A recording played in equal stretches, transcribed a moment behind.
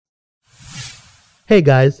Hey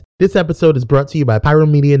guys, this episode is brought to you by Pyro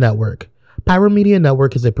Media Network. Pyro Media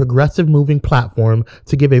Network is a progressive moving platform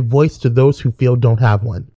to give a voice to those who feel don't have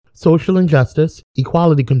one. Social injustice,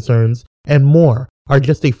 equality concerns, and more are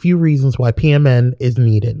just a few reasons why PMN is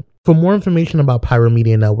needed. For more information about Pyro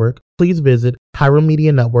Media Network, please visit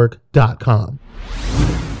pyromedianetwork.com.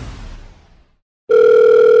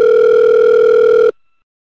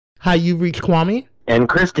 Hi, you've reached Kwame and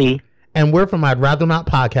Christy, and we're from I'd Rather Not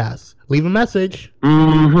Podcast. Leave a message.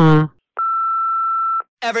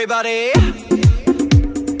 Everybody,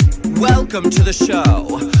 welcome to the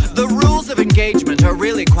show. The rules of engagement are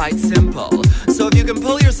really quite simple. So if you can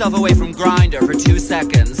pull yourself away from Grindr for 2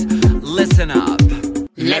 seconds, listen up.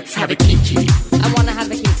 Let's have a kiki. I want to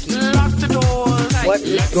have a kiki. Lock the doors. What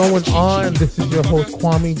is going on? This is your host,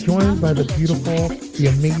 Kwame, joined by the beautiful, the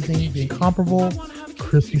amazing, the incomparable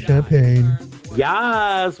Christy Champagne.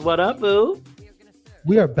 Yes, what up, boo?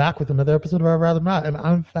 We are back with another episode of I'd Rather Not, and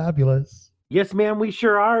I'm fabulous. Yes, ma'am, we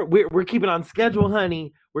sure are. We're keeping on schedule,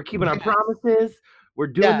 honey. We're keeping our promises. We're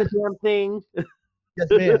doing the damn thing. Yes,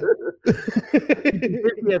 ma'am.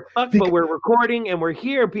 Busy as fuck, but we're recording and we're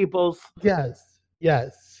here, peoples. Yes.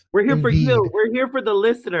 We're here Indeed. for you. We're here for the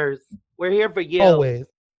listeners. We're here for you. Always.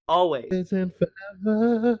 Always. Isn't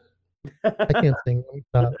forever. I can't sing. Let me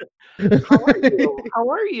stop. How are you? How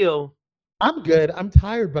are you? I'm good. I'm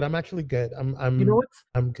tired, but I'm actually good. I'm You know what's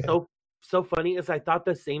I'm good. so funny is I thought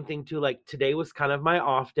the same thing too. Like today was kind of my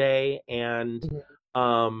off day, and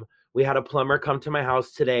we had a plumber come to my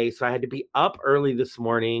house today, so I had to be up early this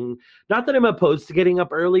morning. Not that I'm opposed to getting up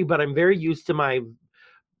early, but I'm very used to my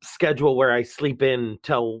schedule where I sleep in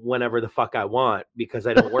till whenever the fuck I want because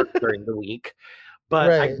I don't work during the week. But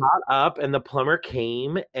I Right. got up and the plumber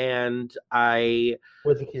came, and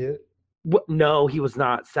Was it cute? no, he was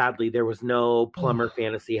not. Sadly, there was no plumber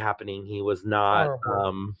fantasy happening. He was not.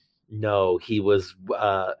 Horrible. No, he was.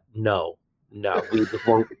 No.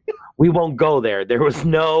 We won't go there. There was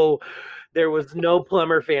no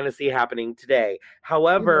plumber fantasy happening today.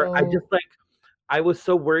 However, I No. just I was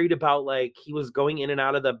so worried about he was going in and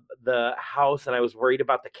out of the house, and I was worried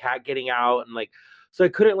about the cat getting out, and so I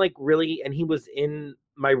couldn't really. And he was in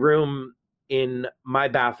my room, in my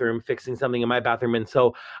bathroom, fixing something in my bathroom, and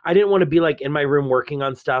so I didn't want to be in my room working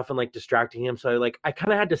on stuff and distracting him. So I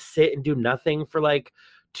kind of had to sit and do nothing for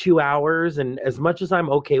 2 hours, and as much as I'm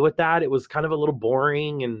okay with that, it was kind of a little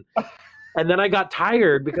boring, and then I got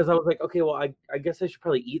tired because I was like, okay, well, I guess I should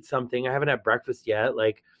probably eat something. I haven't had breakfast yet,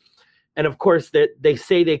 and of course that they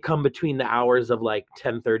say they come between the hours of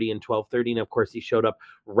 10:30 and 12:30, and of course he showed up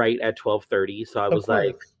right at 12:30, so I was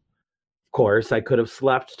like, of course I could have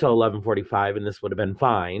slept till 11:45 and this would have been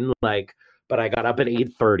fine, but I got up at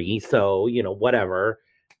 8:30, so whatever.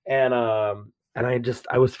 And I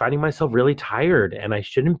was finding myself really tired, and I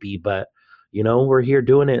shouldn't be, but we're here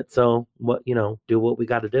doing it, so what, do what we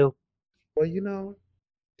got to do. Well,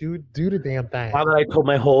 do the damn thing. Now that I told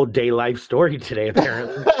my whole day life story today,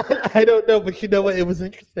 apparently. I don't know, but you know what? It was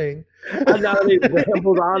interesting. And now they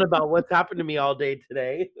rambled on about what's happened to me all day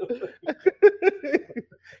today.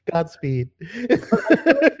 Godspeed.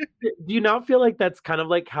 Do you not feel like that's kind of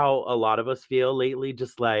how a lot of us feel lately?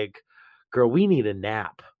 Just girl, we need a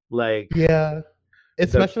nap. Yeah.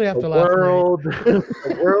 Especially after the last world, night.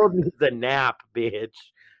 the world needs a nap, bitch.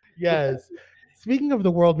 Yes. Speaking of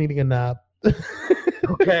the world needing a nap,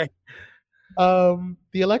 Okay.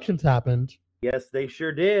 the elections happened. Yes, they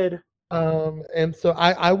sure did. And so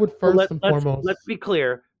I would first and foremost. Let's be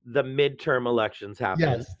clear. The midterm elections happened.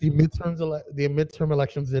 Yes, the midterm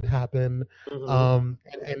elections did happen. Mhm.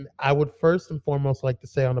 And I would first and foremost like to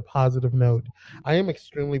say, on a positive note, I am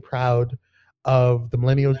extremely proud of the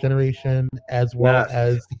millennial generation as well Yes.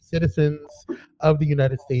 as the citizens of the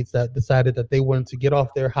United States that decided that they wanted to get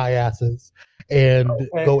off their high asses and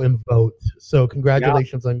go and vote. So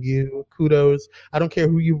congratulations on you. Kudos. I don't care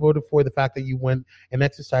who you voted for. The fact that you went and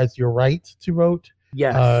exercised your right to vote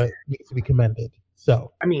Yes. needs to be commended.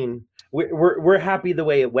 So I mean, we're happy the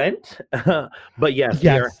way it went, but yes, we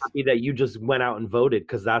are happy that you just went out and voted,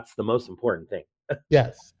 because that's the most important thing.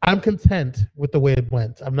 yes, I'm content with the way it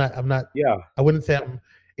went. I'm not. Yeah. I wouldn't say I'm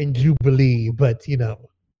in jubilee, but yes.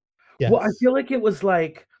 Well, I feel like it was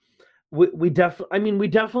we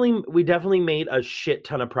definitely made a shit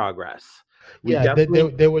ton of progress.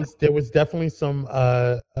 There was definitely some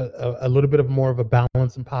a little bit of more of a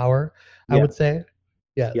balance in power, I would say.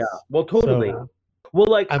 Yes. Yeah. Well, totally. So,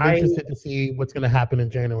 well, I'm interested to see what's going to happen in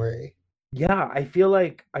January. Yeah, I feel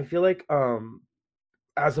like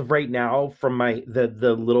as of right now, from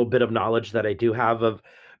the little bit of knowledge that I do have of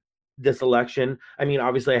this election, I mean,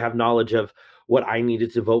 obviously I have knowledge of what I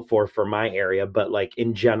needed to vote for my area, but like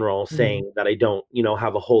in general saying that I don't,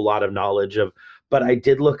 have a whole lot of knowledge of, but I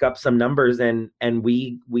did look up some numbers and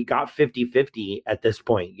we got 50-50 at this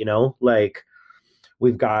point, like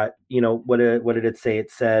we've got, what did it say? It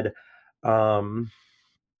said the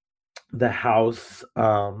House,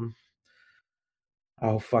 oh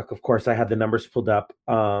fuck, of course I had the numbers pulled up.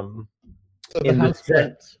 So the House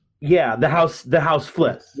flipped. Yeah, the House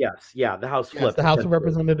flipped. Yes, yeah, the House flipped. The House of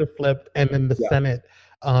Representatives flipped, and then the Senate,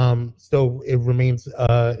 so it remains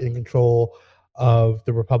in control of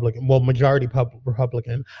the majority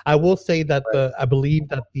Republican. I will say that I believe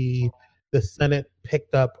that the Senate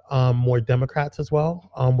picked up more Democrats as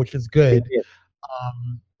well, which is good.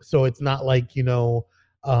 So it's not like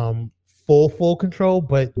full control,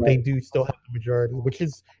 but they do still have the majority, which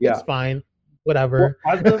is it's fine. Whatever.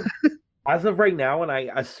 Well, as of right now, and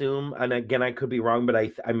I assume, and again, I could be wrong, but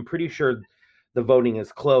I'm pretty sure the voting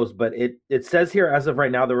is closed. But it says here, as of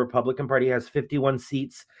right now, the Republican Party has 51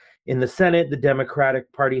 seats in the Senate. The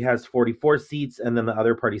Democratic Party has 44 seats, and then the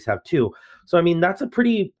other parties have 2. So, I mean, that's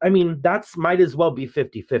might as well be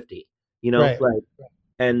 50-50, Right.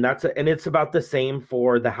 And and it's about the same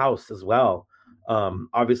for the House as well.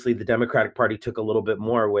 Obviously, the Democratic Party took a little bit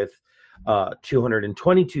more with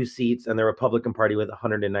 222 seats, and the Republican Party with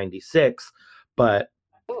 196. But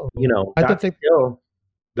that's still,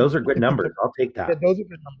 those are good numbers. I'll take that. Yeah, those are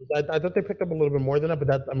good numbers. I thought they picked up a little bit more than that,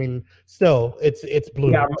 but still, it's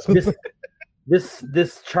blue. Yeah,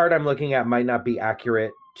 this chart I'm looking at might not be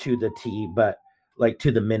accurate to the T, but like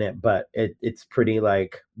to the minute. But it's pretty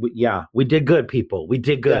we did good, people. We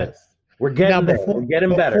did good. Yes. We're getting there. We're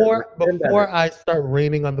getting better. Before I start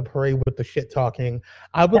raining on the parade with the shit talking,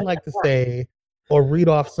 I would like to say or read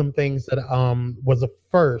off some things that was a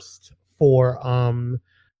first for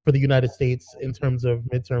the United States in terms of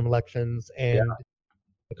midterm elections and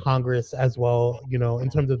the Congress as well, in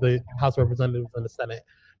terms of the House of Representatives and the Senate.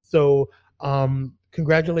 So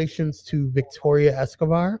congratulations to Victoria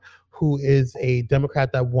Escobar, who is a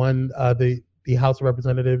Democrat that won the House of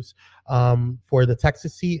Representatives for the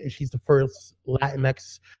Texas seat, and she's the first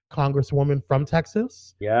Latinx Congresswoman from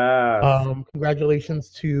Texas. Yeah.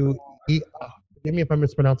 Congratulations to, forgive me if I'm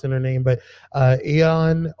mispronouncing her name, but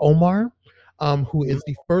Ilhan Omar, who is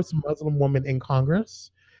the first Muslim woman in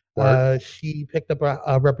Congress. She picked up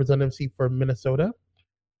a representative seat for Minnesota.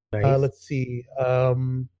 Nice. Let's see.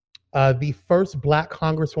 The first Black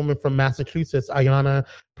Congresswoman from Massachusetts, Ayanna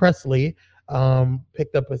Pressley,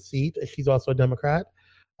 picked up a seat. She's also a Democrat.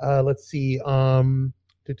 Let's see. The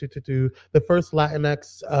first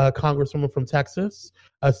Latinx Congresswoman from Texas,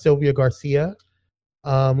 Sylvia Garcia.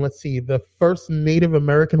 Let's see. The first Native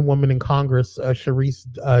American woman in Congress, Sharice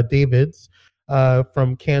Davids,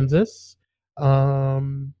 from Kansas.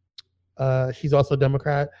 She's also a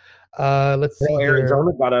Democrat. Let's see.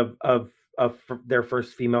 Arizona got their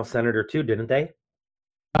first female senator too, didn't they?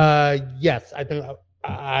 Yes, I think.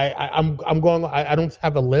 I'm going. I don't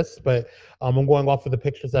have a list, but I'm going off of the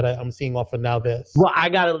pictures that I'm seeing off of Now This. Well, I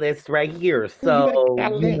got a list right here, so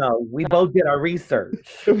we both did our research.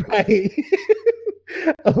 Right.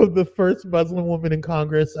 Of the first Muslim woman in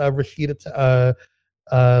Congress, Rashida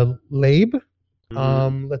Tlaib.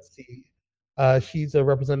 Let's see. She's a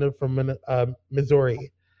representative from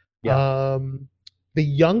Missouri. Yeah. The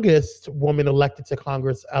youngest woman elected to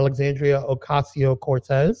Congress, Alexandria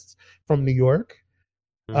Ocasio-Cortez from New York.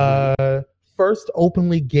 First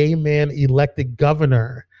openly gay man elected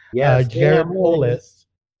governor, Jared Polis,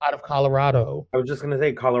 out of Colorado. I was just going to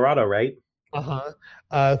say Colorado, right?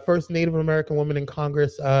 First Native American woman in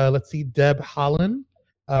Congress, let's see, Deb Haaland,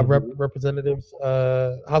 Representatives,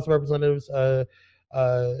 House of Representatives. Let's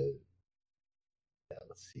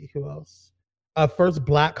see, who else? First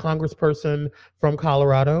Black Congressperson from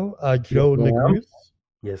Colorado, Joe Neguse.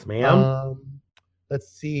 Yes, ma'am. Let's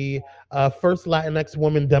see. First Latinx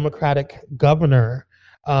woman Democratic governor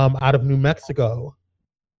out of New Mexico.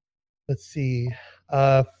 Let's see.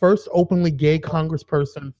 First openly gay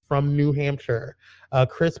congressperson from New Hampshire,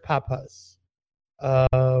 Chris Pappas.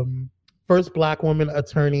 First Black woman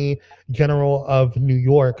attorney general of New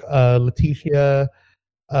York, Letitia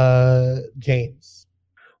James.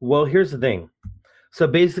 Well, here's the thing. So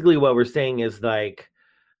basically what we're saying is like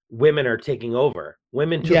women are taking over.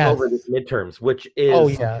 Women took over the midterms, which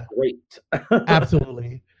is great.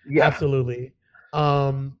 Absolutely. Absolutely.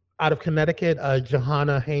 Out of Connecticut,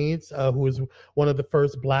 Jahana Haynes, who is one of the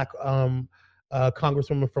first Black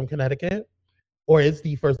Congresswoman from Connecticut, or is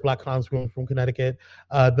the first Black Congresswoman from Connecticut.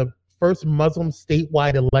 The first Muslim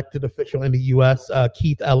statewide elected official in the U.S.,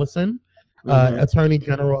 Keith Ellison, Attorney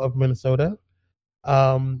General of Minnesota.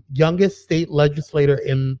 Youngest state legislator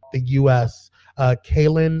in the U.S.,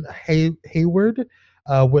 Kaylin Hayward,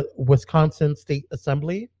 Wisconsin State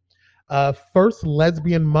Assembly. First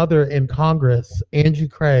lesbian mother in Congress, Angie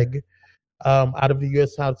Craig, out of the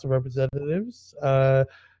U.S. House of Representatives.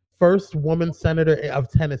 First woman senator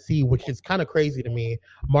of Tennessee, which is kind of crazy to me,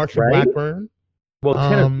 Marsha Right? Blackburn. Well,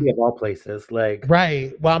 Tennessee of all places, like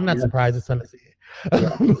Right. Well, I'm not surprised it's Tennessee.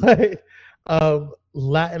 But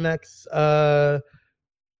Latinx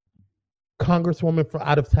congresswoman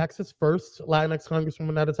out of Texas, first Latinx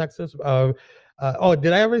congresswoman out of Texas. Oh,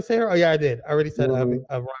 did I already say her? Oh, yeah, I did. I already said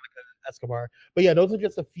Veronica Escobar. But yeah, those are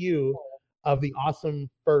just a few of the awesome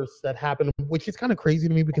firsts that happened, which is kind of crazy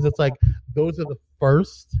to me because it's like those are the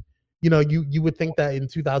first. You know, you would think that in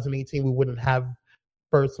 2018 we wouldn't have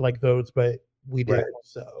firsts like those, but we did. Right.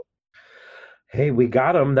 So, hey, we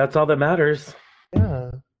got him. That's all that matters. Yeah.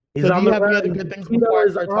 He's So on do you the have any run. other good things Tito before I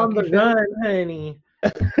is start on the talking run, honey.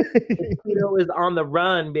 Tito is on the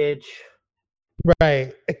run, bitch.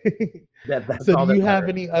 Right. That's So all do that you have matters.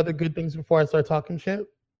 any other good things before I start talking shit?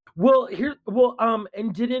 Well,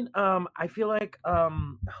 and didn't I feel like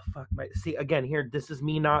oh fuck my see again here. This is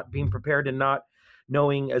me not being prepared and not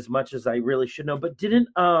knowing as much as I really should know. But didn't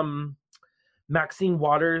Maxine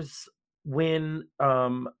Waters win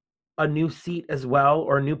a new seat as well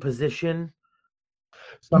or a new position?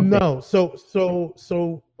 Something. No. So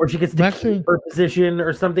Or she gets to Maxine- keep her position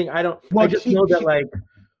or something. I don't. Well, I just know that like.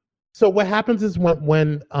 So what happens is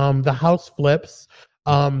when the House flips,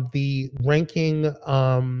 the ranking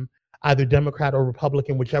either Democrat or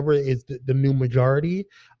Republican, whichever is the new majority,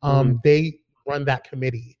 they run that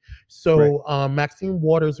committee. So Maxine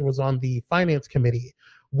Waters was on the Finance Committee,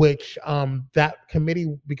 which that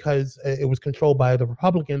committee, because it was controlled by the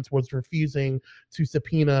Republicans, was refusing to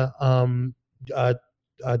subpoena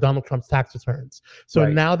Donald Trump's tax returns. So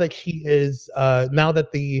now that she is, now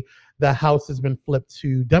that the House has been flipped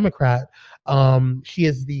to Democrat, she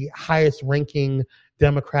is the highest ranking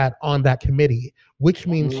Democrat on that committee, which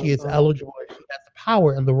means she is eligible. She has the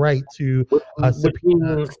power and the right to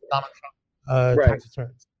subpoena Donald Trump tax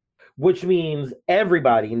returns. Which means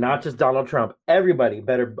everybody, not just Donald Trump, everybody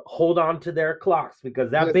better hold on to their clocks because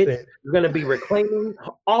that bitch is going to be reclaiming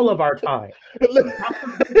all of our time.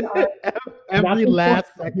 Every last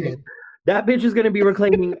second. That bitch is going to be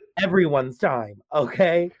reclaiming everyone's time,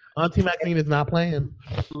 okay? Auntie Maxine is not playing.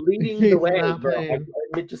 Leading the way, bro.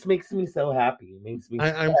 It just makes me so happy. It makes me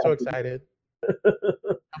I'm so excited.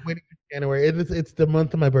 I'm waiting for January. It's the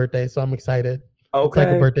month of my birthday, so I'm excited. Okay. It's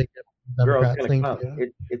like a birthday gift. Girl,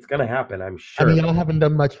 it's gonna happen, I'm sure. I mean, y'all haven't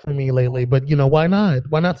done much for me lately, but you know, why not?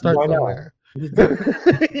 Why not start somewhere?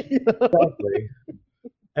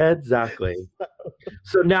 Exactly.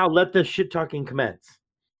 So now let the shit talking commence.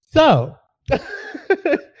 So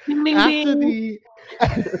Ding, ding, after ding.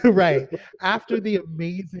 after the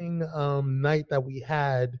amazing night that we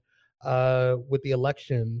had with the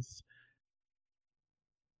elections,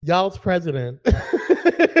 y'all's president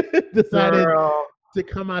decided to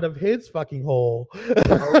come out of his fucking hole.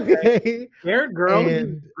 Okay. Scared girl.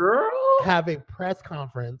 And have a press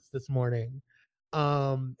conference this morning.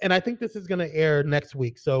 And I think this is gonna air next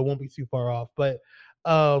week, so it won't be too far off. But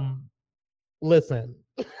listen.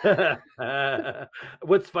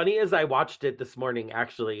 What's funny is I watched it this morning,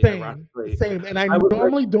 actually. Same. And I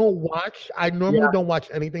normally don't watch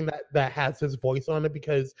anything that has his voice on it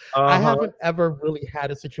because I haven't ever really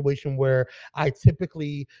had a situation where I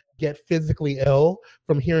typically get physically ill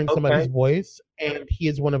from hearing somebody's voice, and he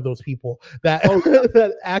is one of those people that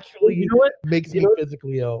that actually makes me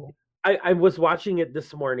physically ill. I was watching it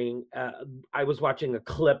this morning. I was watching a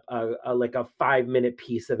clip, like a 5-minute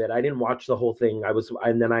piece of it. I didn't watch the whole thing.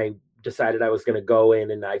 And then I decided I was going to go in,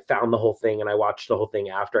 and I found the whole thing, and I watched the whole thing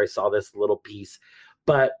after I saw this little piece.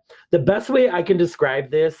 But the best way I can describe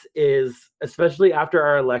this is, especially after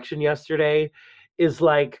our election yesterday, is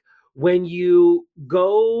like when you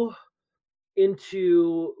go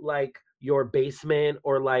into like your basement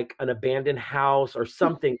or like an abandoned house or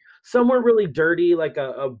something, somewhere really dirty, like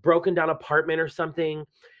a broken down apartment or something,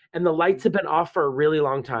 and the lights have been off for a really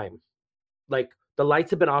long time. Like the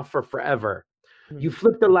lights have been off for forever. You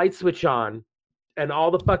flip the light switch on and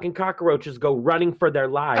all the fucking cockroaches go running for their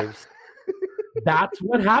lives. That's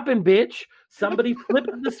what happened, bitch. Somebody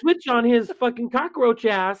flipped the switch on his fucking cockroach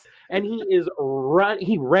ass and he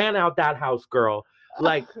ran out that house, girl.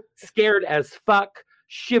 Like scared as fuck,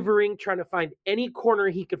 shivering, trying to find any corner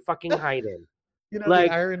he could fucking hide in. You know, like,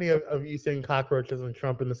 the irony of you saying cockroaches and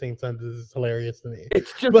Trump in the same sentence is hilarious to me.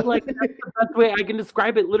 It's just like that's the best way I can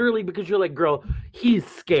describe it, literally, because you're like, girl, he's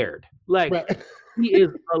scared. Like He is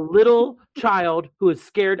a little child who is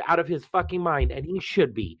scared out of his fucking mind, and he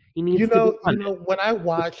should be. He needs to be punished. When I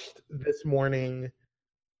watched this morning,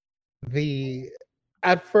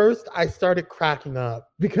 at first I started cracking up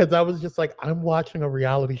because I was just like, I'm watching a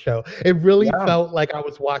reality show. It really felt like I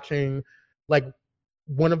was watching like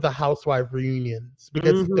one of the housewife reunions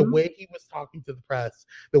because the way he was talking to the press,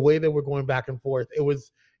 the way they were going back and forth, it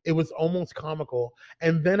was almost comical.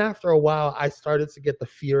 And then after a while, I started to get the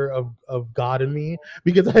fear of God in me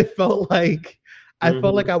because I felt like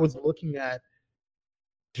I was looking at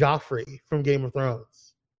Joffrey from Game of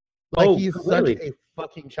Thrones. Like he's such a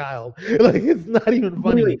fucking child. Like it's not even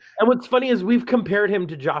funny. And what's funny is we've compared him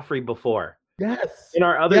to Joffrey before. Yes. In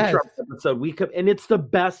our other Trump episode, and it's the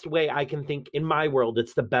best way I can think in my world.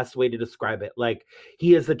 It's the best way to describe it. Like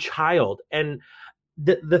he is a child, and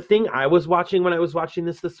the thing I was watching when I was watching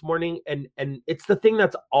this morning, and it's the thing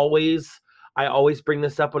that's I always bring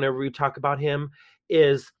this up whenever we talk about him,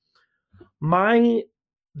 is the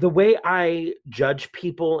way I judge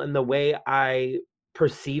people and the way I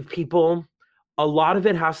perceive people. A lot of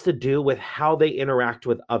it has to do with how they interact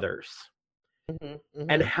with others.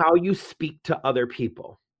 And how you speak to other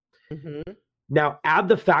people. Now, add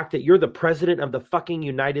the fact that you're the president of the fucking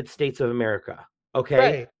United States of America, okay?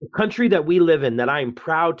 Right. The country that we live in, that I am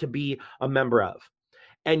proud to be a member of.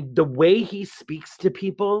 And the way he speaks to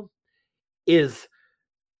people is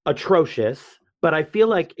atrocious, but I feel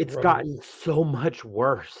like it's gotten so much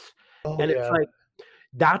worse. It's like,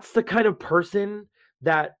 that's the kind of person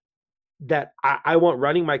that I want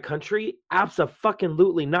running my country?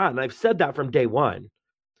 Abso-fucking-lutely not. And I've said that from day one.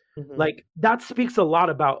 Like, that speaks a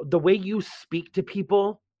lot about the way you speak to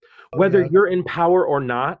people, whether you're in power or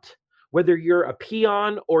not, whether you're a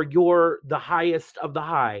peon or you're the highest of the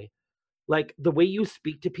high. Like, the way you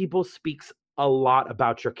speak to people speaks a lot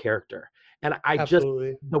about your character. And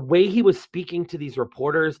the way he was speaking to these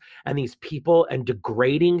reporters and these people and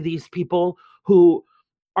degrading these people who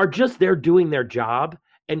are just there doing their job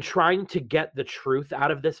and trying to get the truth out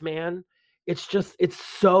of this man, it's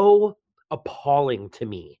so appalling to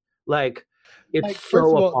me. Like, it's like,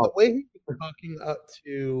 so appalling. The way he was talking up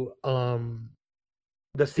to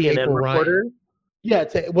the CNN reporter.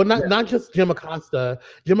 Not just Jim Acosta.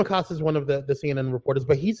 Jim Acosta is one of the CNN reporters,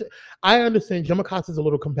 but I understand Jim Acosta is a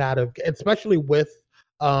little combative, especially with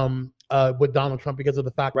Donald Trump because of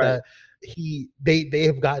the fact that they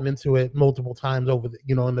have gotten into it multiple times over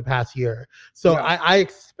in the past year. So I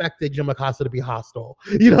expected Jim Acosta to be hostile,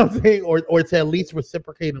 you know what I'm saying, or to at least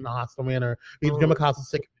reciprocate in a hostile manner because Jim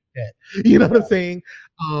Acosta's sick of shit, you know what I'm saying.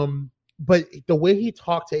 But the way he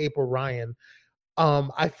talked to April Ryan,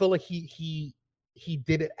 I feel like he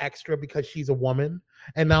did it extra because she's a woman,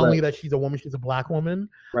 and not only that she's a woman, she's a Black woman.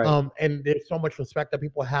 And there's so much respect that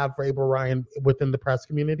people have for April Ryan within the press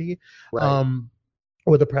community.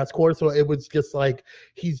 Or the press corps. So it was just like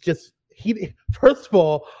first of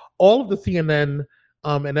all of the CNN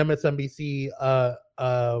and MSNBC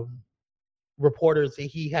reporters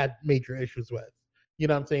he had major issues with. You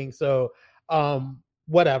know what I'm saying? So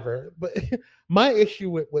whatever. But my issue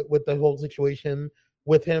with the whole situation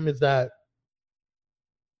with him is that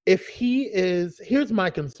here's my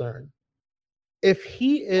concern. If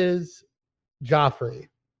he is Joffrey,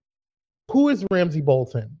 who is Ramsay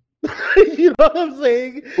Bolton? You know what I'm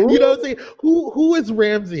saying? Ooh. You know what I'm saying? Who is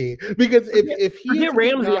Ramsay? Because if he is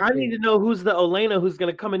Ramsay, Joffrey, I need to know who's the Olenna who's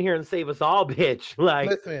gonna come in here and save us all, bitch. Like,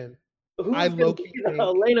 listen, I low-key think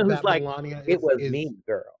Olenna who's like, Melania it was me,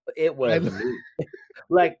 girl. It was me.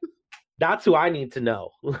 Like, that's who I need to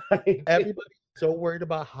know. Like, everybody's so worried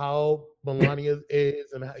about how Melania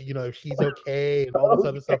is and how, if she's okay and all this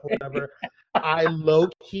other stuff, whatever. I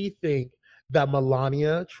low-key think that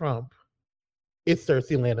Melania Trump is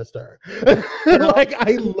Cersei Lannister. Like,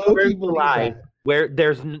 I low-key believe that. Where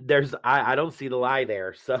there's I don't see the lie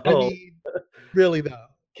there. So I mean, really though,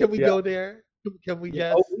 can we go there? Can we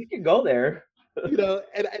just? Oh, we can go there.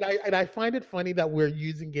 And I find it funny that we're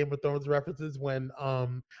using Game of Thrones references when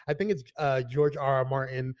I think it's George R.R.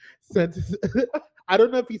 Martin sent. I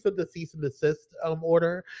don't know if he sent the cease and desist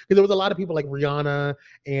order, because there was a lot of people like Rihanna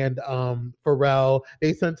and Pharrell.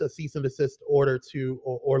 They sent a cease and desist order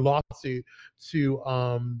or lawsuit to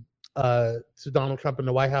Donald Trump in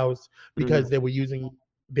the White House because they were using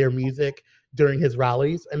their music during his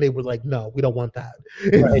rallies, and they were like, "No, we don't want that."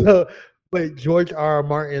 Right. But George R.R.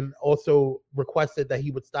 Martin also requested that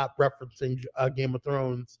he would stop referencing Game of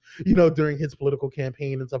Thrones, during his political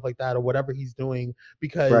campaign and stuff like that, or whatever he's doing,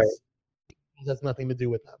 because it has nothing to do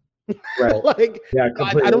with them. Right. Like, I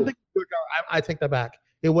don't think George R. I take that back.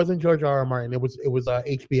 It wasn't George R.R. Martin. It was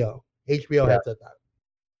HBO. HBO had said that.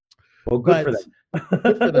 Well, good for them.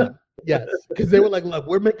 Good for them. Yes, because they were like, "Look,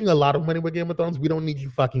 we're making a lot of money with Game of Thrones. We don't need you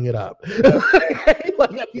fucking it up."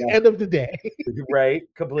 Like at the end of the day, Right?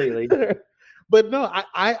 Completely. but no,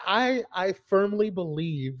 I firmly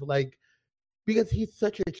believe like because he's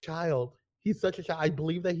such a child. He's such a child. I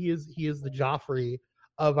believe that he is the Joffrey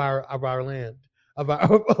of our land of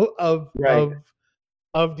our Right.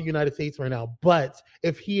 of the United States right now. But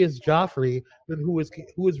if he is Joffrey, then who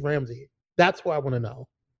is Ramsay? That's what I want to know.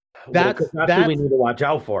 Well, 'cause that's who we need to watch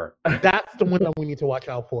out for. That's the one that we need to watch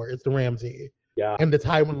out for. Is the Ramsay Yeah. and the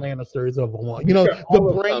Tywin Lannisters of one. You know, Yeah, the all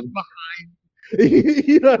of brain them. behind.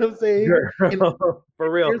 You know what I'm saying? Sure. And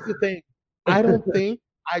For real. here's the thing. I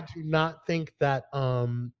do not think that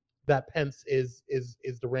that Pence is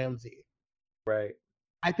the Ramsay. Right.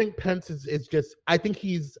 I think Pence is just I think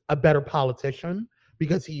he's a better politician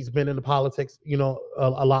because he's been in the politics, you know,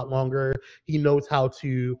 a lot longer. He knows how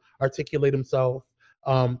to articulate himself.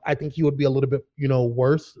 I think he would be a little bit, you know,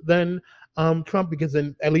 worse than Trump because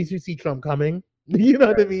then at least you see Trump coming. You know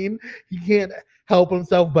what I mean? He can't help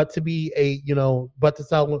himself but to be a, you know, but to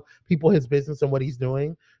tell people his business and what he's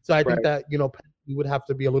doing. So I think Right. that, you know, we would have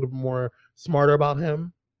to be a little bit more smarter about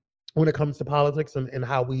him when it comes to politics and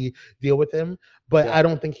how we deal with him. But Yeah. I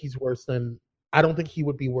don't think he's worse than I don't think he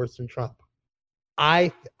would be worse than Trump.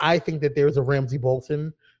 I think that there's a Ramsey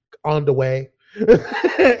Bolton on the way.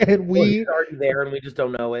 And Well, we he's already there and we just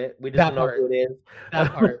don't know it. We just that don't know part. who it is.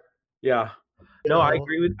 That part. Yeah. You No, I know?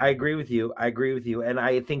 agree with you. I agree with you. And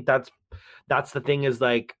I think that's the thing is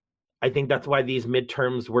like I think that's why these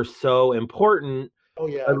midterms were so important, Oh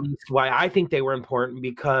yeah. at least why I think they were important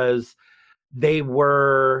because they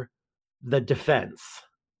were the defense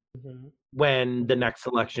Mhm. when the next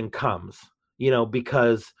election comes, you know,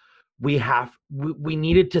 because we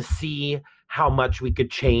needed to see how much we could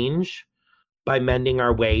change by mending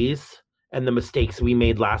our ways and the mistakes we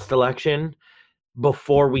made last election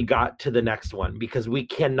before we got to the next one because we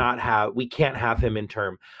can't have him in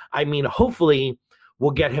term. I mean, hopefully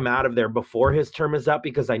we'll get him out of there before his term is up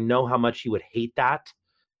because I know how much he would hate that.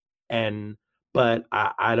 And but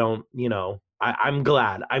I don't, you know, I'm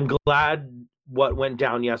glad. I'm glad what went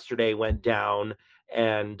down yesterday went down,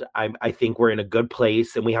 and I think we're in a good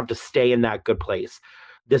place, and we have to stay in that good place.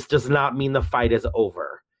 This does not mean the fight is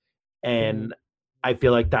over, and I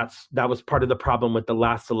feel like that was part of the problem with the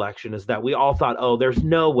last election is that we all thought, oh, there's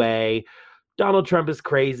no way Donald Trump is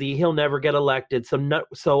crazy, he'll never get elected. So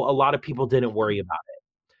a lot of people didn't worry about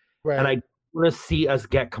it, and Right. I want to see us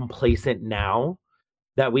get complacent now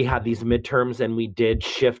that we had these midterms and we did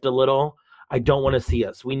shift a little. I don't want to see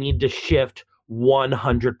us. We need to shift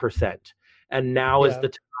 100%. And now is Yeah. the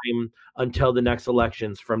time until the next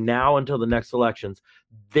elections. From now until the next elections,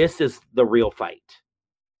 this is the real fight.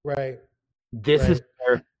 Right. This is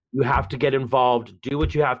where you have to get involved, do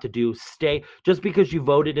what you have to do, stay. Just because you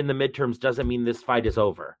voted in the midterms doesn't mean this fight is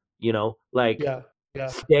over. You know, like Yeah. Yeah.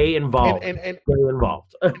 stay involved. And Stay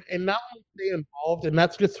involved. and not only stay involved, and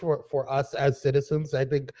that's just for us as citizens. I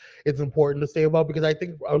think it's important to stay involved because I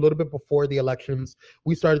think a little bit before the elections,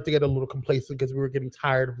 we started to get a little complacent because we were getting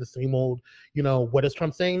tired of the same old, you know, what is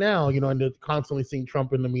Trump saying now? You know, and constantly seeing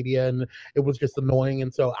Trump in the media, and it was just annoying.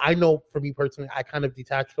 And so I know for me personally, I kind of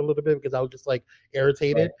detached a little bit because I was just like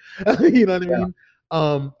irritated. You know what I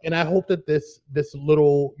mean? And I hope that this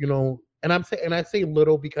little, you know, and I say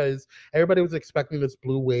little because everybody was expecting this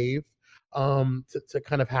blue wave to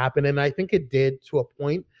kind of happen, and I think it did to a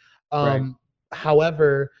point.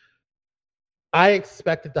 However, I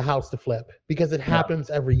expected the house to flip because it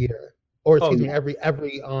happens every year, or excuse me, every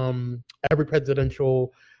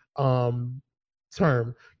presidential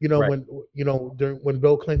term. You know, when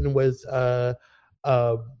Bill Clinton was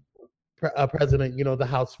president, you know, the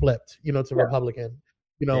house flipped, you know, to Republican.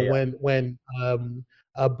 You know, when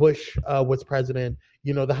Bush was president,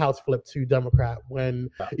 you know, the House flipped to Democrat. When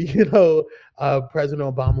you know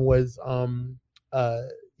President Obama was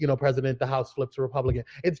you know president, the House flipped to Republican.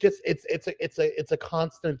 It's just it's a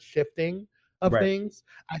constant shifting of things.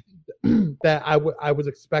 I think that I was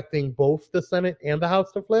expecting both the Senate and the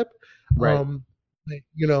House to flip.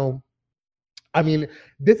 You know, I mean,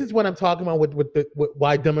 this is what I'm talking about with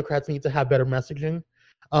why Democrats need to have better messaging.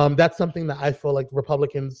 That's something that I feel like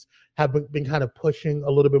Republicans have been kind of pushing a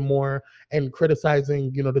little bit more and criticizing,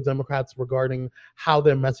 you know, the Democrats regarding how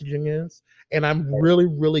their messaging is. And I'm really,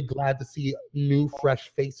 really glad to see new, fresh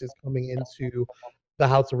faces coming into the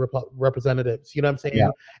House of Representatives. You know what I'm saying?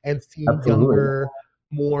 Yeah. And seeing younger,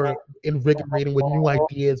 more invigorating with new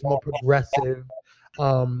ideas, more progressive.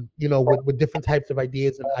 You know, with different types of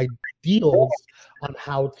ideas and ideals on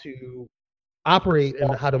how to operate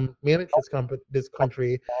and how to manage this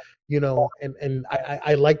country, you know, and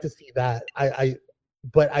I like to see that.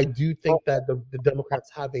 but I do think that the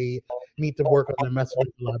Democrats need to work on their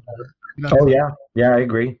messaging a lot better. You know what I'm Oh saying? yeah, I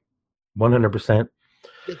agree, 100%.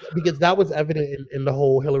 Because that was evident in the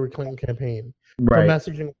whole Hillary Clinton campaign. Her Right.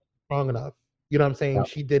 messaging was strong enough. You know what I'm saying? Yeah.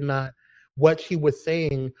 She did not, what she was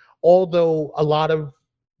saying, although a lot of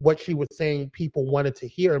what she was saying people wanted to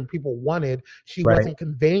hear and people wanted, she Right. wasn't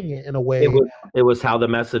conveying it in a way. It was how the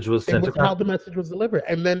message was It sent. was how the message was delivered.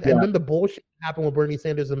 And then the bullshit happened with Bernie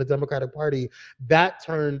Sanders and the Democratic Party. That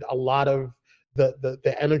turned a lot of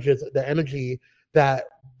the energy that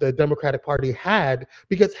the Democratic Party had,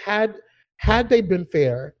 because had they been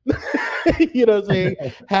fair, you know what I'm saying?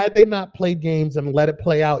 Had they not played games and let it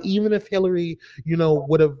play out, even if Hillary, you know,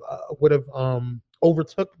 would have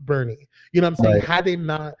overtook Bernie, you know what I'm saying? Right. Had they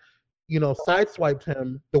not, you know, sideswiped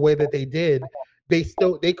him the way that they did, they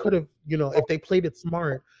could have, you know, if they played it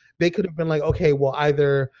smart, they could have been like, okay, well,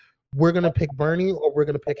 either we're gonna pick Bernie or we're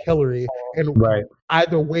gonna pick Hillary, and Right.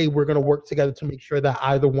 either way, we're gonna work together to make sure that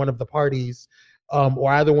either one of the parties,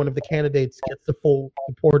 or either one of the candidates gets the full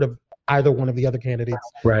support of either one of the other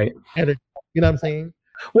candidates. Right. And you know what I'm saying?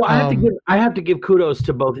 Well, I have to give kudos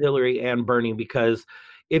to both Hillary and Bernie, because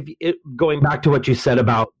going back to what you said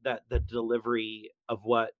about that, the delivery of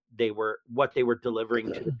what they were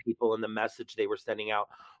delivering to the people and the message they were sending out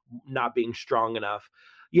not being strong enough,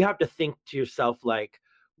 you have to think to yourself, like,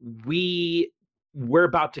 we're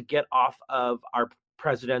about to get off of our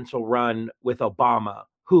presidential run with Obama,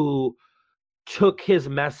 who took his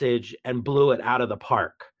message and blew it out of the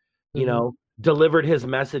park, you know, delivered his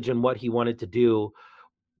message and what he wanted to do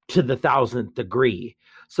to the 1000th degree.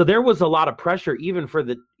 So there was a lot of pressure even for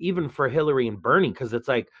Hillary and Bernie, because it's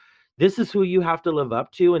like, this is who you have to live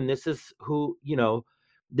up to, and this is who, you know,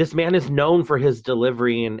 this man is known for his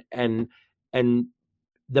delivery and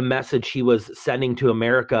the message he was sending to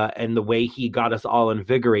America and the way he got us all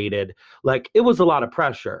invigorated. Like, it was a lot of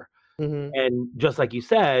pressure. And just like you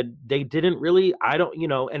said, they didn't really,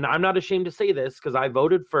 and I'm not ashamed to say this because I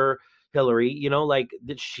voted for Hillary, you know, like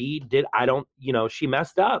that she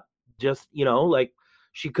messed up. Just, you know, like,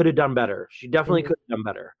 she could have done better. She definitely could have done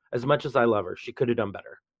better. As much as I love her, she could have done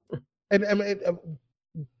better. And I mean,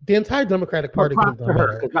 the entire Democratic Party could have done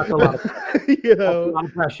better. That's a lot of, you know, that's a lot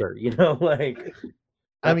of pressure, you know, like.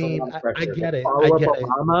 I mean, I get it. Follow up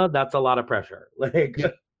Obama, that's a lot of pressure. Like,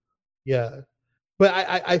 yeah. But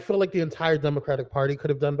I feel like the entire Democratic Party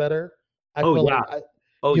could have done better. I feel like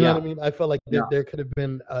you know what I mean? I feel like there could have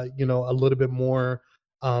been you know, a little bit more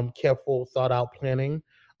careful, thought out planning.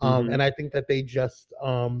 And I think that they just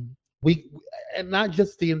and not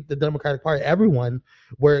just the Democratic Party, everyone,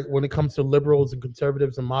 when it comes to liberals and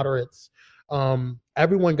conservatives and moderates,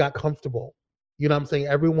 everyone got comfortable. You know what I'm saying?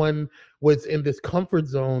 Everyone was in this comfort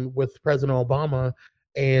zone with President Obama.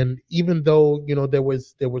 And even though, you know, there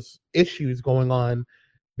was issues going on,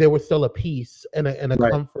 there was still a peace and a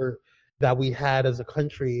comfort that we had as a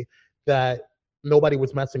country, that nobody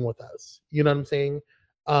was messing with us. You know what I'm saying?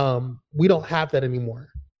 We don't have that anymore.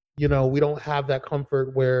 You know, we don't have that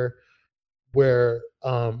comfort where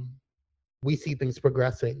we see things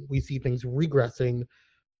progressing, we see things regressing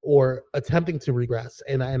or attempting to regress.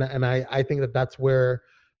 And I think that that's where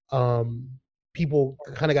people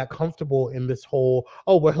kind of got comfortable in this whole,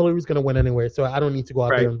 oh, well, Hillary's going to win anyway, so I don't need to go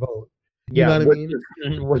out there and vote. You know what I mean?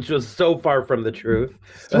 Which was so far from the truth.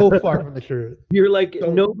 So far from the truth. You're like,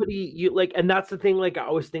 and that's the thing, like, I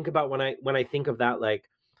always think about when I think of that, like,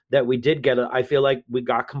 that we did get I feel like we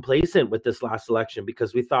got complacent with this last election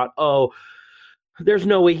because we thought, oh, there's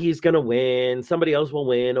no way he's going to win. Somebody else will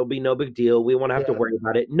win. It'll be no big deal. We won't have to worry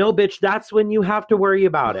about it. No, bitch, that's when you have to worry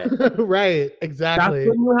about it. Right, exactly. That's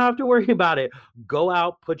when you have to worry about it. Go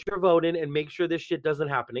out, put your vote in, and make sure this shit doesn't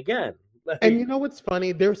happen again. Like, and you know what's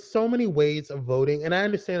funny? There's so many ways of voting. And I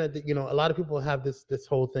understand that, you know, a lot of people have this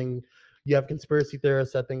whole thing. You have conspiracy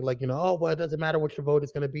theorists that think, like, you know, oh, well, it doesn't matter what your vote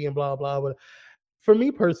is going to be and blah, blah, blah. For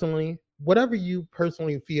me personally, whatever you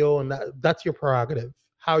personally feel, and that's your prerogative.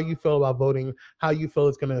 How you feel about voting, how you feel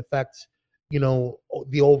it's going to affect, you know,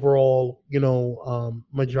 the overall, you know,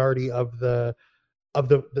 majority of the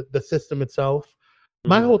system itself.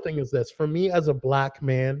 My whole thing is this: for me as a Black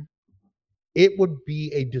man, it would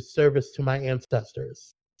be a disservice to my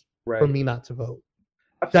ancestors for me not to vote.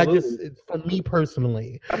 Absolutely. That just, for me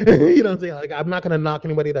personally, you know what I'm saying? Like, I'm not going to knock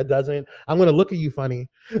anybody that doesn't. I'm going to look at you funny,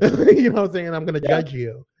 you know what I'm saying? I'm going to judge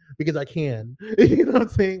you because I can, you know what I'm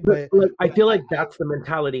saying? But like, I feel like that's the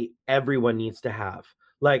mentality everyone needs to have.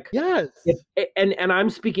 Like, yes. And I'm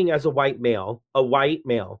speaking as a white male.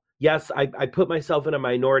 Yes, I put myself in a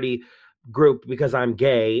minority group because I'm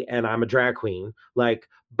gay and I'm a drag queen. Like,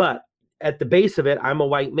 but at the base of it, I'm a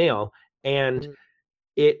white male, and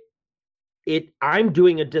I'm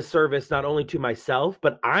doing a disservice not only to myself,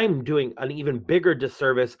 but I'm doing an even bigger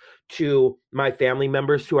disservice to my family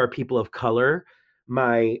members who are people of color,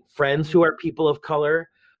 my friends who are people of color,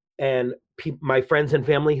 and my friends and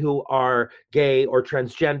family who are gay or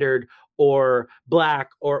transgendered or black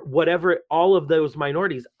or whatever, all of those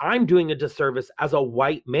minorities. I'm doing a disservice as a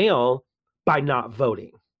white male by not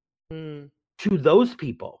voting to those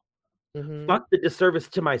people. Fuck the disservice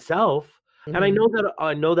to myself. And I know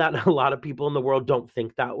that a lot of people in the world don't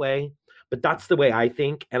think that way, but that's the way I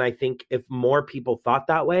think. And I think if more people thought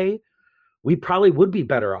that way, we probably would be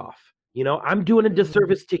better off. You know, I'm doing a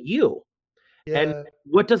disservice to you. Yeah. And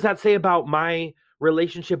what does that say about my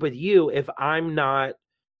relationship with you if I'm not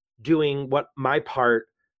doing what my part,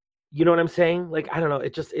 you know what I'm saying? Like, I don't know.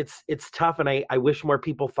 It's tough. And I wish more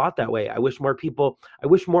people thought that way. I wish more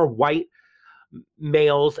white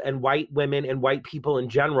males and white women and white people in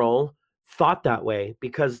general thought that way,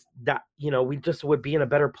 because that, you know, we just would be in a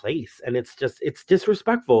better place. And it's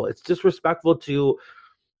disrespectful. It's disrespectful to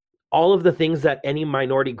all of the things that any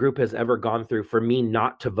minority group has ever gone through for me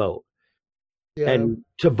not to vote. Yeah. And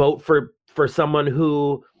to vote for someone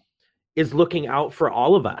who is looking out for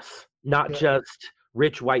all of us, not just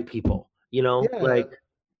rich white people, you know. Like,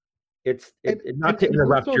 it's not to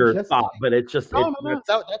interrupt your thought, but it's just I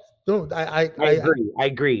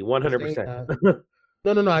agree 100%.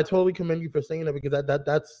 No, I totally commend you for saying that, because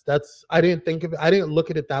that's I didn't think of it, I didn't look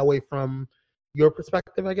at it that way from your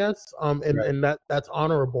perspective, I guess. And that's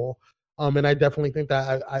honorable. And I definitely think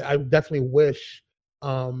that I definitely wish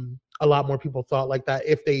a lot more people thought like that,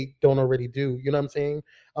 if they don't already do. You know what I'm saying?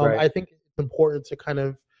 I think it's important to kind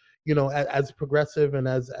of, you know, as progressive and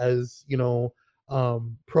as you know,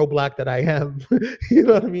 pro-black that I am, you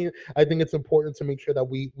know what I mean? I think it's important to make sure that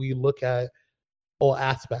we look at all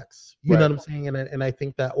aspects, you know what I'm saying? And I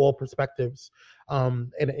think that all perspectives, I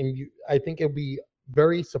think it'd be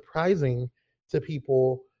very surprising to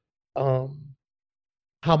people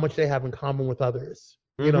how much they have in common with others,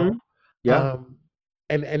 you know?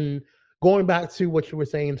 And going back to what you were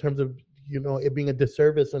saying in terms of, you know, it being a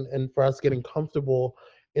disservice and for us getting comfortable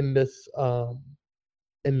in this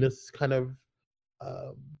kind of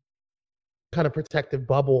protective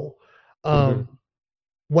bubble.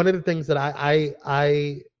 One of the things that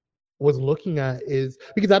I was looking at is,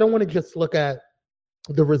 because I don't want to just look at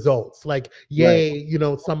the results, like, yay, you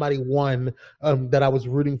know, somebody won that I was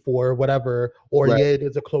rooting for or whatever, or yay,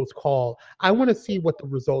 it's a close call. I want to see what the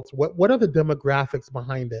results, what are the demographics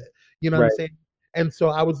behind it, you know what I'm saying? And so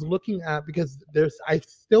I was looking at, because I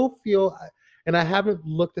still feel, and I haven't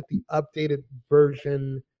looked at the updated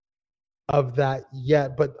version of that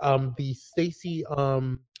yet, but the Stacey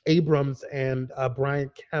Abrams and Brian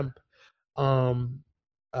Kemp kind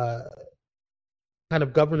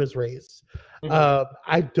of governor's race.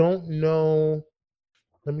 I don't know.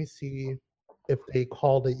 Let me see if they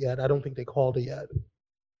called it yet. I don't think they called it yet.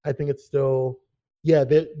 I think it's still,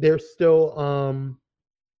 they're still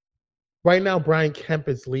right now Brian Kemp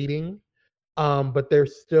is leading, but they're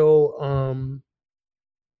still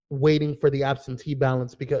waiting for the absentee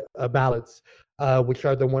ballots, which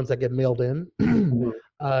are the ones that get mailed in.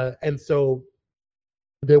 And so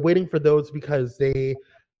they're waiting for those because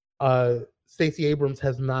Stacey Abrams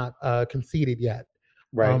has not conceded yet.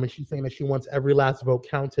 And she's saying that she wants every last vote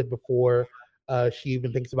counted before she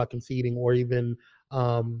even thinks about conceding, or even,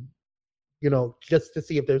 you know, just to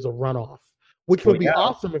see if there's a runoff, which would be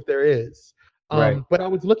awesome if there is. But I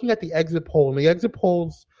was looking at the exit poll, and the exit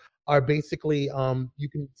polls are basically, you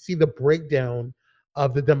can see the breakdown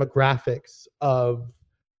of the demographics of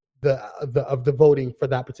the voting for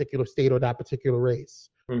that particular state or that particular race.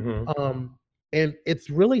 And it's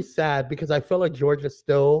really sad, because I feel like Georgia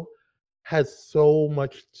still has so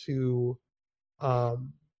much to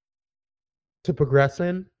progress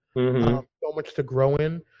in, so much to grow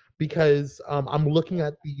in, because I'm looking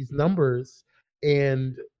at these numbers,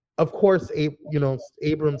 and of course, you know,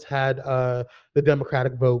 Abrams had the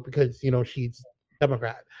Democratic vote because, you know, she's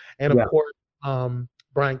Democrat, and of course,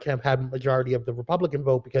 Brian Kemp had a majority of the Republican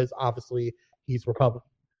vote because obviously he's Republican.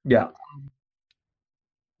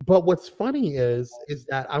 But what's funny is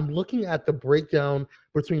that I'm looking at the breakdown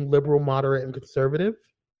between liberal, moderate, and conservative.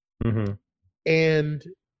 And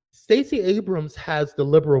Stacey Abrams has the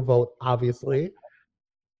liberal vote, obviously,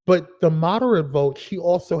 but the moderate vote she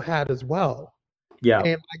also had as well.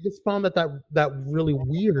 And I just found that really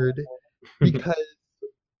weird, because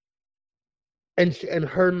and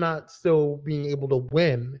her not still being able to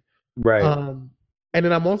win. And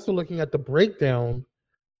then I'm also looking at the breakdown.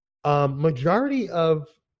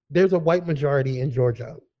 There's a white majority in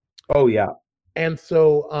Georgia. And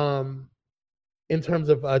so in terms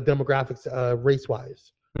of demographics,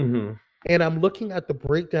 race-wise. Mm-hmm. And I'm looking at the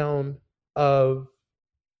breakdown of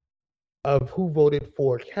who voted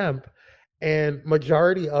for Kemp, and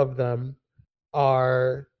majority of them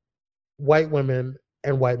are white women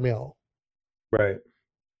and white male. Right.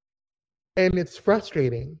 And it's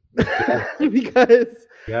frustrating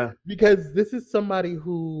Yeah. because this is somebody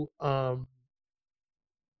who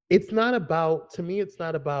it's not about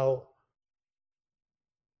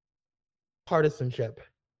partisanship.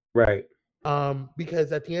 Right.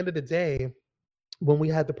 Because at the end of the day, when we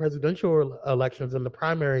had the presidential elections and the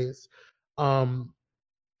primaries,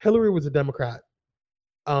 Hillary was a Democrat.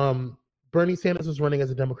 Bernie Sanders was running as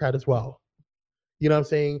a Democrat as well. You know what I'm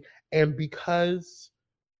saying? And because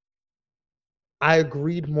I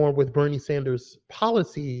agreed more with Bernie Sanders'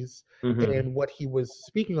 policies Mm-hmm. and what he was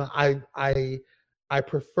speaking on, I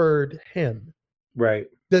preferred him. Right.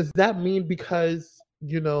 Does that mean because,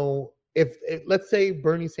 if let's say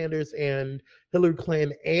Bernie Sanders and Hillary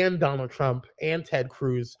Clinton and Donald Trump and Ted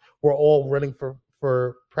Cruz were all running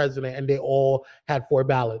for president and they all had 4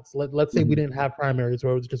 ballots. Let's say we didn't have primaries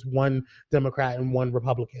where it was just one Democrat and one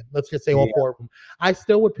Republican. Let's just say all 4 of them. I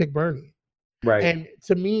still would pick Bernie. Right. And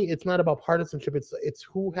to me, it's not about partisanship. It's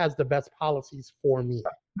who has the best policies for me.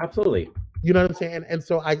 Absolutely. You know what I'm saying? And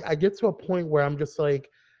so I get to a point where I'm just like,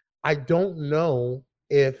 I don't know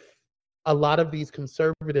if a lot of these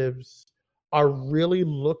conservatives are really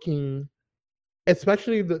looking,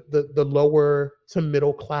 especially the lower to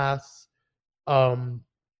middle class white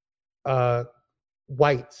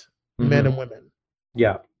men and women.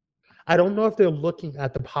 Yeah. I don't know if they're looking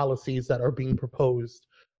at the policies that are being proposed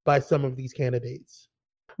by some of these candidates.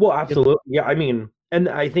 Well, absolutely. Yeah, I mean, and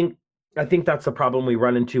I think that's the problem we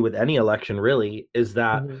run into with any election, really, is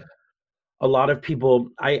that a lot of people,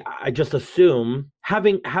 I just assume,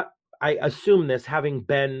 I assume this, having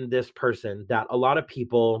been this person, that a lot of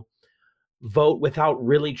people vote without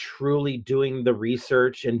really truly doing the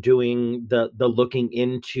research and doing the looking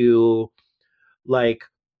into, like,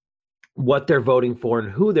 what they're voting for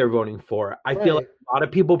and who they're voting for. I feel like a lot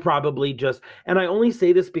of people probably just, and I only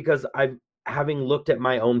say this because having looked at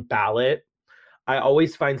my own ballot, I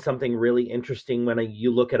always find something really interesting when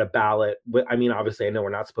you look at a ballot. I mean, obviously, I know we're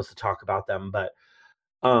not supposed to talk about them, but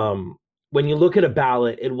when you look at a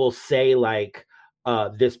ballot, it will say, like,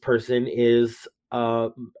 this person is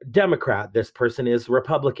Democrat, this person is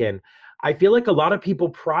Republican. I feel like a lot of people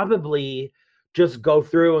probably just go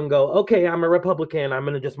through and go, okay, I'm a Republican, I'm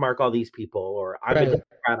going to just mark all these people, or I'm a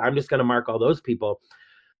Democrat, I'm just going to mark all those people.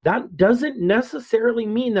 That doesn't necessarily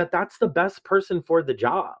mean that that's the best person for the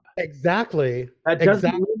job. Exactly. That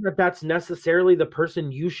doesn't mean that that's necessarily the person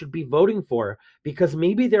you should be voting for, because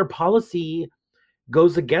maybe their policy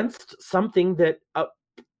goes against something that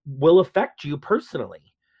will affect you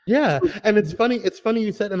personally. Yeah, and it's funny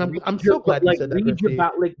you said, and I'm so glad you said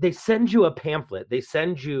that. Like, they send you a pamphlet. They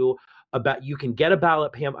send you you can get a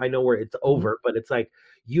ballot pamphlet. I know where it's over, but it's like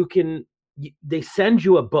they send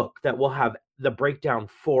you a book that will have the breakdown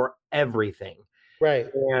for everything. Right.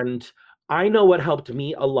 And I know what helped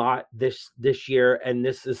me a lot this year, and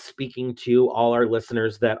this is speaking to all our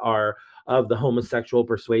listeners that are of the homosexual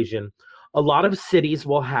persuasion. A lot of cities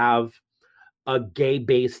will have a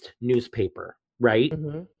gay-based newspaper, right?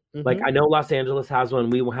 Like, I know Los Angeles has one.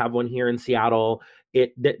 We will have one here in Seattle.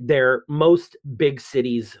 Most big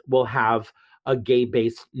cities will have a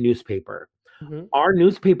gay-based newspaper. Our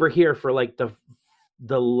newspaper here, for like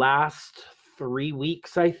the last 3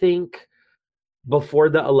 weeks, I think, before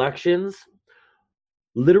the elections,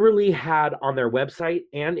 literally had on their website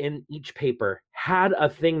and in each paper had a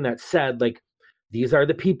thing that said, like, these are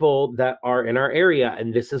the people that are in our area,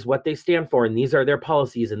 and this is what they stand for, and these are their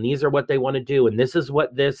policies, and these are what they want to do, and this is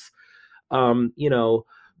what this voting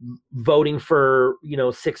for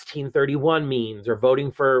 1631 means, or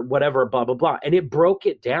voting for whatever, blah blah blah. And it broke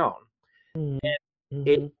it down.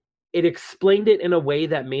 It explained it in a way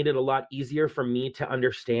that made it a lot easier for me to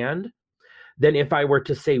understand than if I were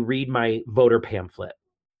to say read my voter pamphlet.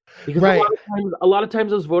 Because a lot of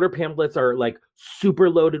times those voter pamphlets are like super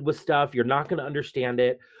loaded with stuff. You're not going to understand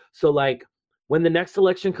it. So, like, when the next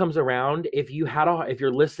election comes around, if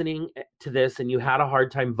you're listening to this and you had a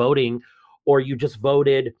hard time voting, or you just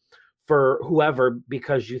voted for whoever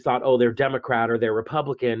because you thought, oh, they're Democrat or they're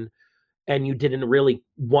Republican, and you didn't really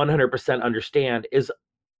 100% understand, is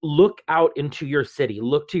look out into your city,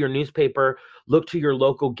 look to your newspaper, look to your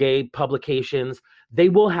local gay publications. They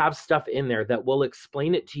will have stuff in there that will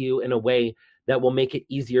explain it to you in a way that will make it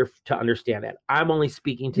easier to understand it. I'm only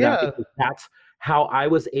speaking to that because that's how I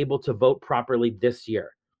was able to vote properly this year.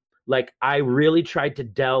 like I really tried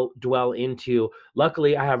to dwell into.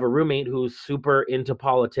 Luckily, I have a roommate who's super into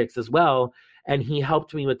politics as well, and he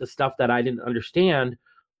helped me with the stuff that I didn't understand.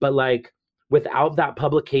 But like without that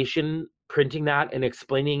publication printing that and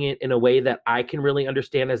explaining it in a way that I can really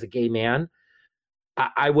understand as a gay man,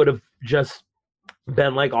 I would have just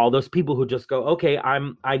been like all those people who just go, okay,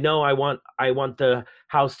 I know I want the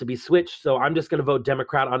House to be switched, so I'm just going to vote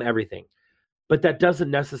Democrat on everything. But that doesn't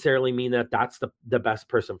necessarily mean that that's the best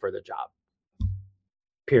person for the job.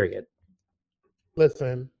 Period.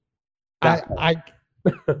 Listen, I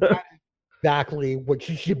exactly what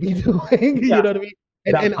you should be doing. You know what I mean?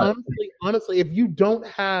 And honestly, if you don't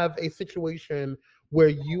have a situation where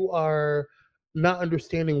you are not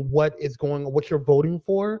understanding what is going on, what you're voting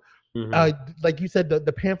for, like you said,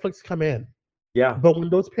 the pamphlets come in. Yeah. But when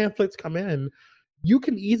those pamphlets come in, you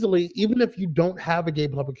can easily, even if you don't have a gay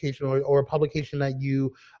publication or a publication that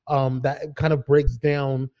you that kind of breaks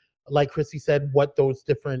down, like Chrissy said, what those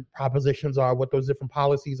different propositions are, what those different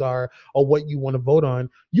policies are, or what you want to vote on,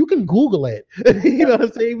 you can Google it. You know what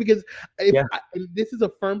I'm saying? Because this is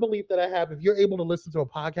a firm belief that I have. If you're able to listen to a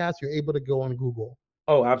podcast, you're able to go on Google.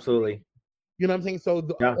 Oh, absolutely. You know what I'm saying? So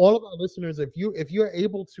all of our listeners, if you're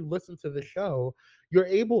able to listen to the show, you're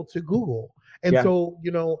able to Google. And so,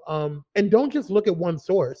 you know, and don't just look at one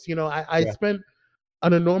source. You know, I spent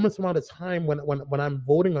an enormous amount of time when I'm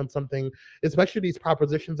voting on something, especially these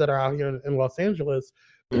propositions that are out here in Los Angeles.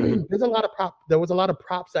 There's a lot of there was a lot of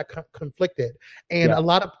props that conflicted, and a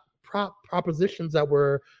lot of propositions that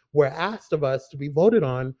were asked of us to be voted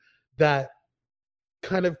on that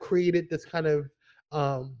kind of created this kind of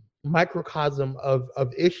microcosm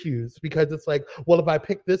of issues, because it's like, well, if I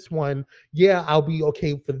pick this one, I'll be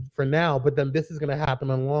okay for now, but then this is going to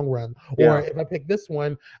happen in the long run. Or if I pick this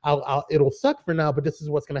one, it'll suck for now, but this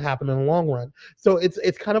is what's going to happen in the long run. So it's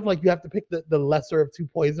kind of like you have to pick the lesser of two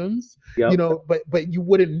poisons, you know, but you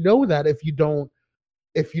wouldn't know that if you don't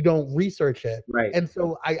research it. Right. And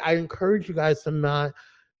so I encourage you guys to not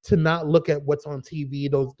look at what's on TV,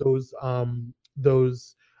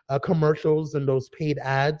 those commercials and those paid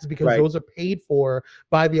ads, because those are paid for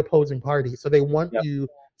by the opposing party. So they want you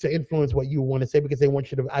to influence what you want to say, because they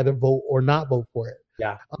want you to either vote or not vote for it.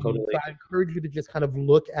 Yeah, totally. So I encourage you to just kind of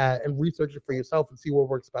look at and research it for yourself and see what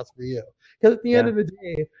works best for you. Because at the end of the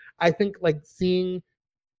day, I think like seeing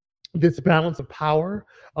this balance of power,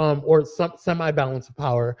 or some semi-balance of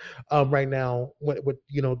power, right now with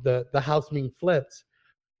you know the House being flipped,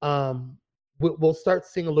 we'll start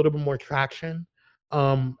seeing a little bit more traction.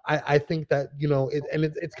 I think that, you know,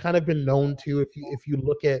 it's kind of been known to, if you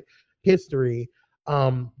look at history,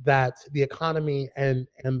 that the economy and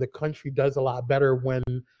the country does a lot better when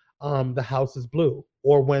the House is blue,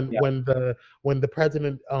 or when the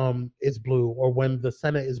president is blue, or when the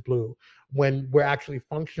Senate is blue, when we're actually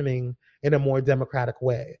functioning in a more democratic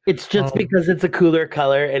way. It's just because it's a cooler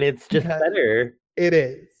color and it's just better. It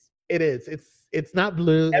is. It's not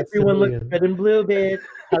blue. Everyone looks good in blue, bitch.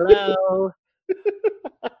 Hello.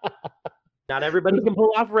 Not everybody can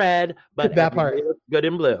pull off red, but that part looks good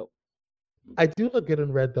in blue. I do look good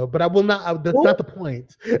in red, though, but I will not. That's not the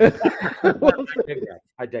point.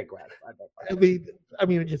 I digress. I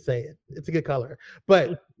mean, just say it. It's a good color,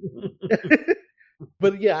 but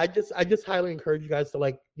but yeah, I just highly encourage you guys to,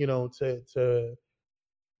 like, you know, to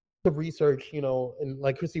research, you know, and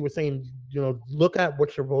like Chrissy was saying, you know, look at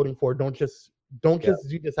what you're voting for. Don't just do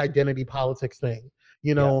this identity politics thing.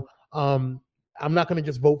 You know, I'm not going to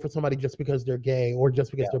just vote for somebody just because they're gay or just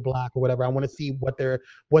because they're black or whatever. I want to see what they're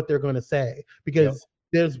going to say, because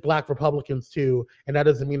there's black Republicans too, and that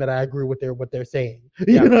doesn't mean that I agree with what they're saying.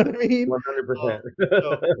 You know what I mean? 100%.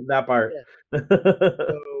 That part.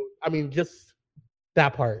 So, I mean, just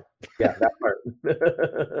that part. Yeah, that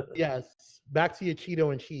part. Yes. Back to your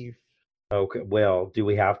Cheeto and Chief. Okay. Well, do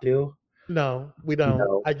we have to? No, we don't.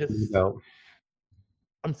 No, I just. No.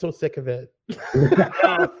 I'm so sick of it.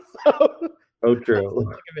 Oh, true. I'm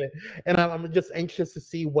so sick of it. And I'm just anxious to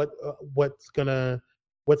see what's gonna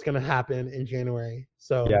happen in January.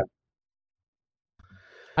 So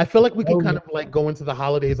I feel like we can kind of like go into the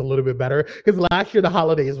holidays a little bit better, because last year the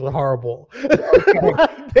holidays were horrible.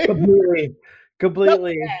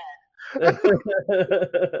 Completely. There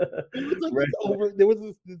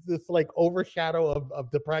was this like overshadow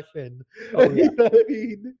of depression. Oh, yeah. You know what I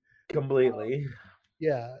mean? Completely.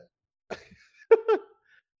 Yeah.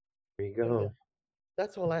 There you go.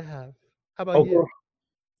 That's all I have. How about you?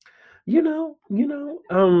 Yeah.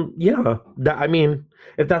 I mean,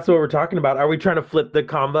 if that's what we're talking about, are we trying to flip the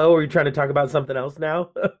convo, or are we trying to talk about something else now?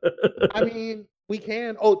 I mean, we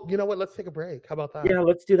can. Oh, you know what? Let's take a break. How about that? Yeah,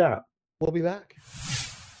 let's do that. We'll be back.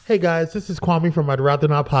 Hey guys, this is Kwame from I'd Rather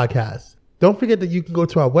Not Podcast. Don't forget that you can go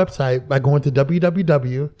to our website by going to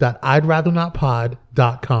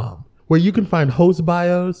www.i'drathernotpod.com, where you can find host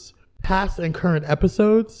bios, past and current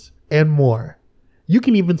episodes, and more. You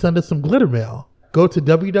can even send us some glitter mail. Go to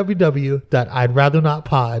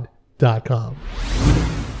www.i'drathernotpod.com.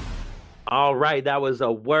 All right, that was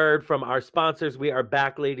a word from our sponsors. We are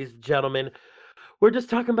back, ladies and gentlemen. We're just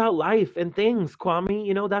talking about life and things, Kwame.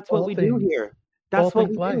 You know, that's what we do here. That's what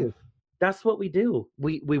we do. That's what we do.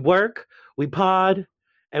 We work, we pod,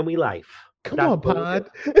 and we life. Come on, pod.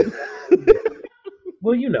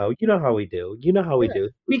 Well, you know how we do. You know how we do.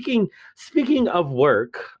 Speaking of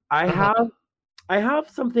work, I have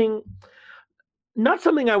something, not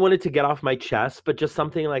something I wanted to get off my chest, but just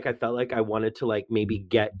something like I felt like I wanted to like maybe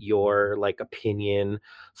get your like opinion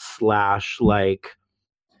 / like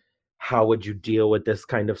how would you deal with this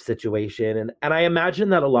kind of situation? And I imagine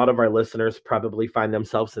that a lot of our listeners probably find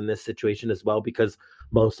themselves in this situation as well, because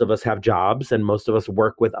most of us have jobs and most of us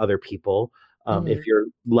work with other people. If you're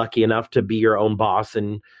lucky enough to be your own boss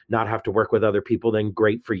and not have to work with other people, then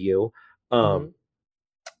great for you.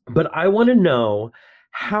 But I want to know,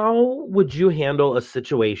 how would you handle a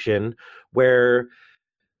situation where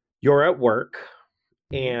you're at work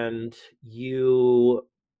and you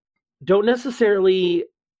don't necessarily,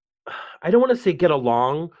 I don't want to say get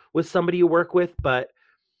along with somebody you work with, but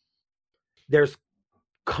there's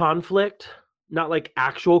conflict, not like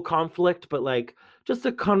actual conflict, but like just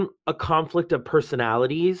a conflict of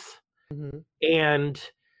personalities, and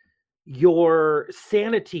your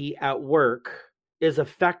sanity at work is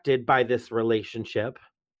affected by this relationship,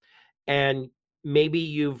 and maybe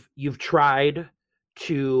you've tried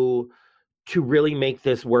to really make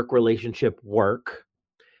this work relationship work,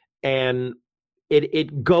 and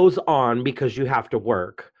it goes on because you have to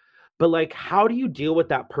work. But like, how do you deal with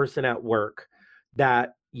that person at work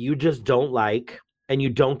that you just don't like and you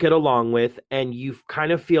don't get along with, and you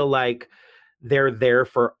kind of feel like they're there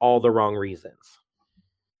for all the wrong reasons?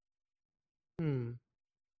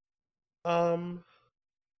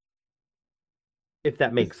 If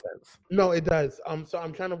that makes sense. No, it does. So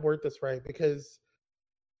I'm trying to word this right, because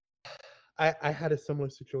I had a similar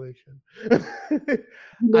situation. I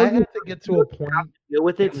had to get to a point to deal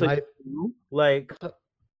with it. So life, like,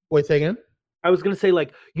 wait, say again? I was going to say,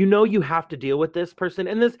 like, you have to deal with this person,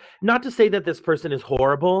 and this, not to say that this person is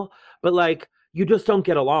horrible, but like, you just don't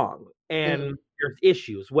get along, and there's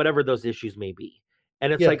issues, whatever those issues may be.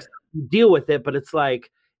 And it's like, you deal with it, but it's like,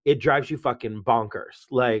 it drives you fucking bonkers.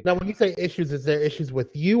 Like, now, when you say issues, is there issues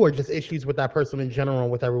with you or just issues with that person in general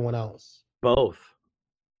with everyone else? Both.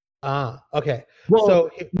 Okay. Well,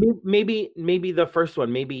 so maybe the first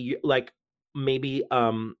one, maybe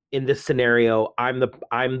in this scenario, I'm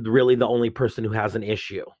really the only person who has an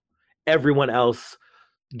issue. Everyone else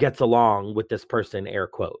gets along with this person, air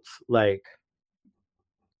quotes. Like,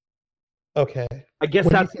 okay. I guess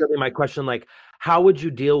that's really my question. Like, how would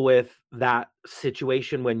you deal with that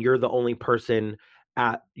situation when you're the only person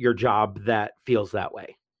at your job that feels that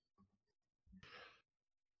way?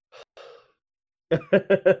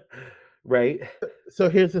 Right. So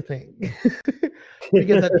here's the thing.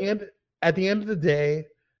 Because at the end of the day,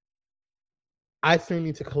 I still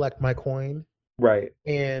need to collect my coin. Right.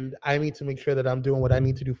 And I need to make sure that I'm doing what I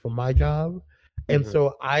need to do for my job. And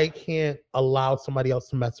so I can't allow somebody else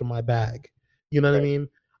to mess with my bag. You know what I mean?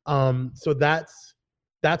 So that's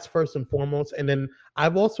first and foremost. And then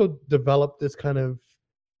I've also developed this kind of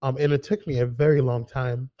and it took me a very long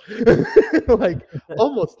time, like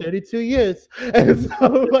almost 32 years. And so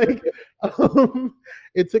like,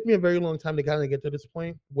 it took me a very long time to kind of get to this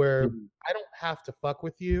point where I don't have to fuck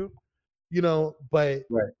with you, you know, but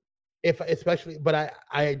but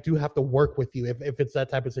I do have to work with you if it's that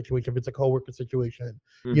type of situation, if it's a coworker situation,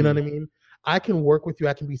 you know what I mean? I can work with you.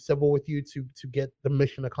 I can be civil with you to get the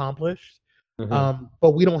mission accomplished.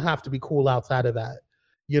 But we don't have to be cool outside of that.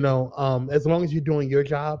 You know, as long as you're doing your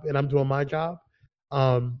job and I'm doing my job,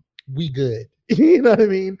 we good. You know what I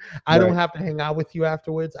mean? I don't have to hang out with you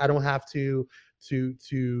afterwards. I don't have to you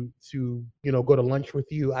know, go to lunch with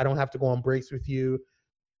you. I don't have to go on breaks with you.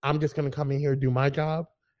 I'm just gonna come in here, do my job,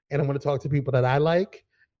 and I'm gonna talk to people that I like,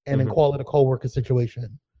 and then call it a coworker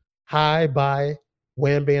situation. Hi, bye,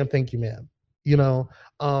 wham, bam, thank you, ma'am. You know,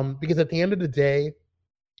 because at the end of the day,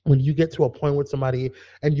 when you get to a point with somebody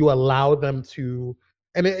and you allow them to,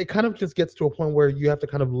 and it kind of just gets to a point where you have to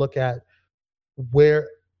kind of look at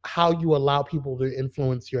how you allow people to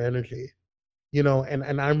influence your energy, you know,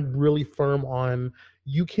 and I'm really firm on,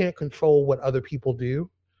 you can't control what other people do.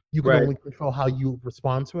 You can only control how you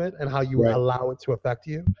respond to it and how you allow it to affect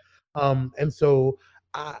you. And so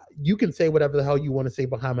you can say whatever the hell you want to say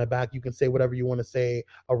behind my back. You can say whatever you want to say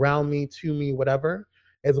around me, to me, whatever,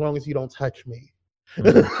 as long as you don't touch me.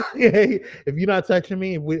 If you're not touching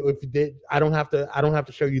me, if you did, I don't have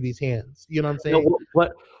to show you these hands. You know what I'm saying? No,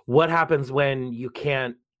 what happens when you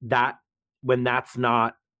can't, when that's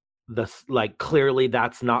not like, clearly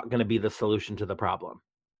that's not going to be the solution to the problem?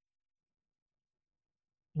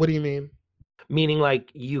 What do you mean? Meaning, like,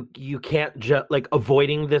 you can't just, like,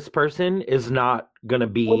 avoiding this person is not gonna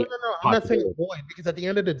be. Well, no. I'm not saying avoid, because at the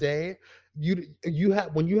end of the day,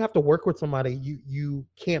 when you have to work with somebody, you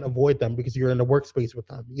can't avoid them because you're in the workspace with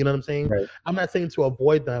them. You know what I'm saying? Right. I'm not saying to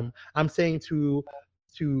avoid them. I'm saying to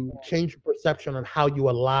change your perception on how you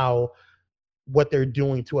allow what they're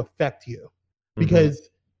doing to affect you, because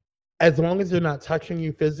as long as they're not touching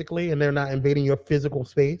you physically and they're not invading your physical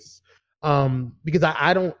space. Because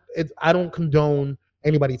I don't condone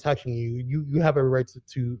anybody touching you. You have a right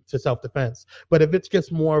to self-defense. But if it's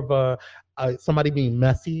just more of somebody being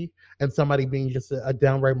messy and somebody being just a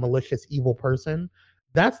downright malicious, evil person,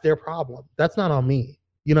 that's their problem. That's not on me.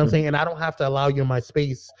 You know what I'm saying? And I don't have to allow you in my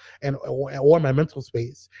space or my mental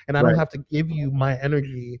space, and I don't have to give you my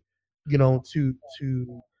energy, you know, to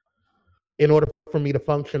in order for me to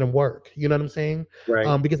function and work. You know what I'm saying?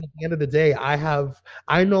 Right. Because at the end of the day,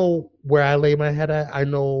 I know where I lay my head at. I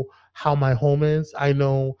know how my home is. I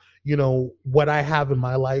know, you know, what I have in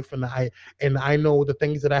my life, and I know the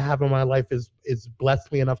things that I have in my life is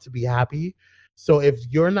blessed me enough to be happy. So if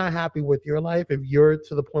you're not happy with your life, if you're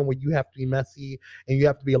to the point where you have to be messy and you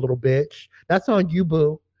have to be a little bitch, that's on you,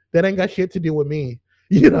 boo. That ain't got shit to do with me.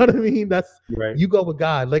 You know what I mean? That's right. You go with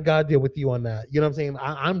God. Let God deal with you on that. You know what I'm saying?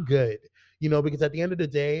 I'm good. You know, because at the end of the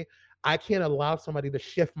day, I can't allow somebody to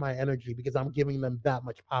shift my energy because I'm giving them that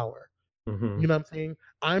much power. You know what I'm saying?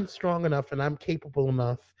 I'm strong enough and I'm capable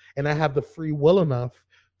enough and I have the free will enough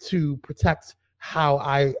to protect how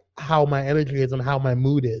my energy is and how my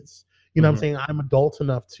mood is. You know what I'm saying? I'm adult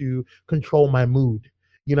enough to control my mood.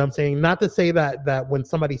 You know what I'm saying? Not to say that when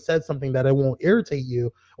somebody says something that it won't irritate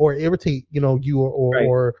you or irritate, you know, you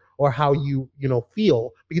or how you know,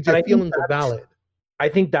 feel, because your feelings are valid. I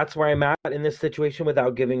think that's where I'm at in this situation,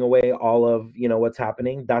 without giving away all of, you know, what's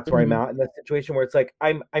happening. That's where I'm at in this situation, where it's like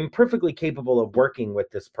I'm perfectly capable of working with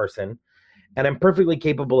this person, and I'm perfectly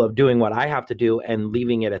capable of doing what I have to do and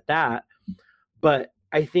leaving it at that. But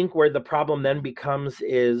I think where the problem then becomes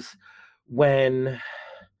is when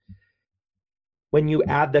you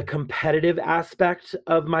add the competitive aspect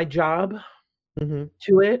of my job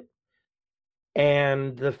to it,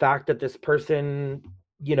 and the fact that this person,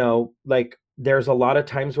 you know, like, there's a lot of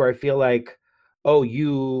times where I feel like, oh,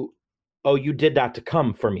 you did that to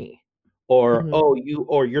come for me, or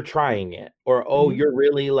you're trying it, or you're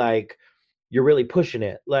really pushing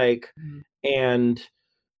it, like, and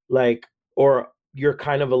like, or you're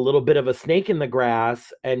kind of a little bit of a snake in the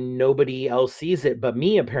grass and nobody else sees it but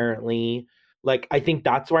me, apparently. Like, I think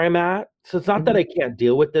that's where I'm at. So it's not that I can't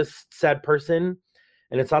deal with this said person,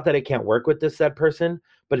 and it's not that I can't work with this said person,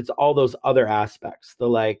 but it's all those other aspects.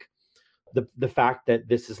 The fact that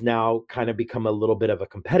this has now kind of become a little bit of a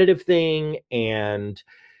competitive thing, and,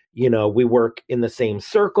 you know, we work in the same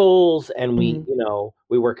circles, and we, you know,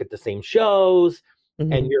 we work at the same shows,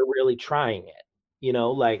 and you're really trying it, you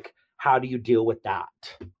know, like, how do you deal with that?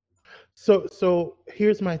 So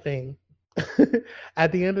here's my thing.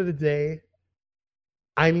 At the end of the day,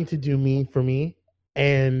 I need to do me for me.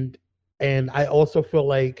 And I also feel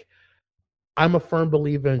like I'm a firm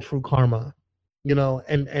believer in true karma, you know,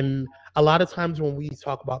 and a lot of times when we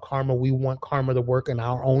talk about karma, we want karma to work in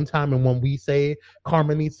our own time. And when we say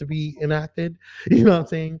karma needs to be enacted, you know what I'm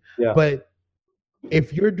saying? Yeah. But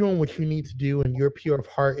if you're doing what you need to do and you're pure of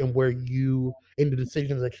heart and where you, in the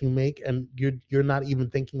decisions that you make, and you're not even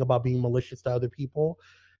thinking about being malicious to other people,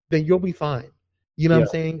 then you'll be fine. You know what I'm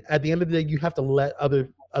saying? At the end of the day, you have to let other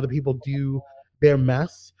people do their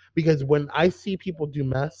mess, because when I see people do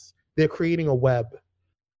mess, they're creating a web.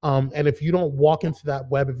 And if you don't walk into that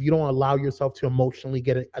web, if you don't allow yourself to emotionally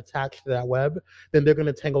get attached to that web, then they're going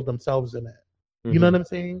to tangle themselves in it. You know what I'm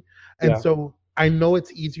saying? And so I know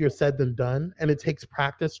it's easier said than done, and it takes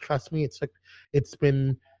practice. Trust me, it's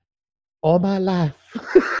been all my life.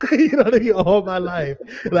 You know what I mean? All my life.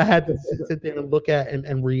 And I had to sit there and look at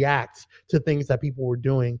and react to things that people were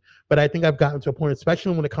doing. But I think I've gotten to a point,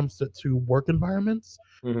 especially when it comes to work environments,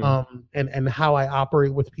 and how I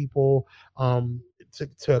operate with people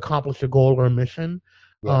to accomplish a goal or a mission.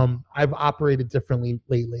 I've operated differently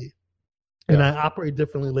lately. And I operate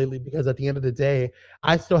differently lately because at the end of the day,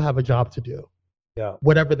 I still have a job to do.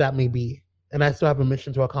 Whatever that may be. And I still have a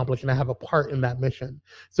mission to accomplish, and I have a part in that mission.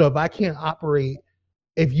 So if I can't operate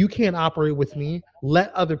if you can't operate with me,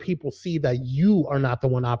 let other people see that you are not the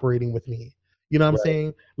one operating with me. You know what I'm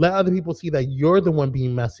saying? Let other people see that you're the one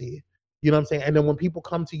being messy. You know what I'm saying? And then when people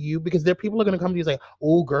come to you, because there people are gonna come to you and say,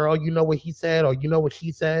 "Oh, girl, you know what he said, or you know what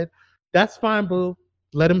she said." That's fine, boo.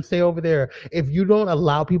 Let them stay over there. If you don't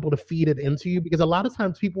allow people to feed it into you, because a lot of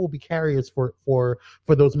times people will be carriers for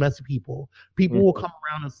those messy people. People will come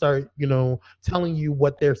around and start, telling you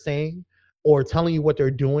what they're saying or telling you what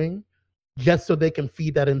they're doing, just so they can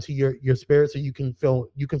feed that into your spirit, so you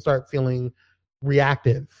can start feeling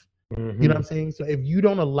reactive. You know what I'm saying? So if you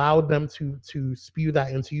don't allow them to spew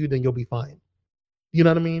that into you, then you'll be fine. You know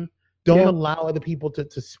what I mean? Don't allow other people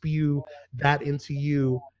to spew that into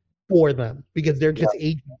you for them, because they're just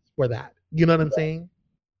agents for that. You know what I'm saying?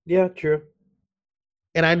 Yeah, true.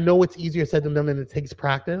 And I know it's easier said than done, and it takes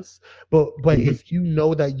practice. But if you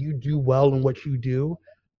know that you do well in what you do,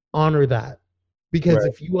 honor that. Because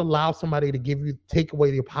if you allow somebody to take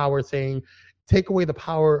away your power, take away the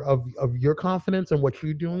power of your confidence and what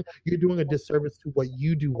you're doing a disservice to what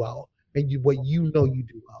you do well and what you know you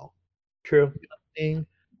do well. True. You know what I'm saying?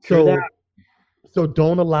 So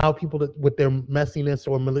don't allow people to, with their messiness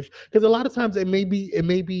or malicious, because a lot of times it may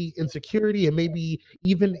be insecurity. It may be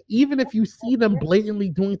even if you see them blatantly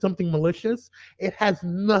doing something malicious, it has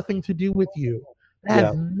nothing to do with you. It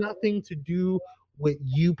has nothing to do with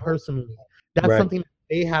you personally. That's something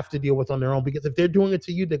they have to deal with on their own, because if they're doing it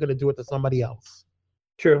to you, they're going to do it to somebody else.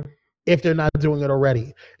 True. If they're not doing it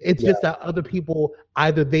already. It's just that other people,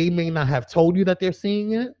 either they may not have told you that they're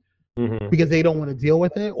seeing it, because they don't want to deal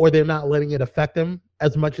with it, or they're not letting it affect them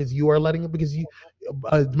as much as you are letting it,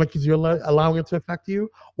 as much as you're allowing it to affect you,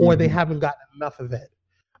 or they haven't gotten enough of it.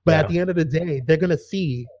 But at the end of the day, they're going to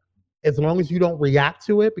see, as long as you don't react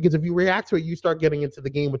to it, because if you react to it, you start getting into the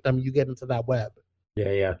game with them, you get into that web.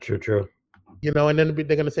 Yeah, true. And then they're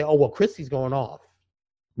going to say, "Oh, well, Chrissy's going off."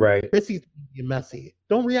 Right. Chrissy's being messy.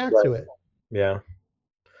 Don't react to it. Yeah.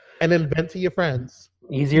 And then vent to your friends.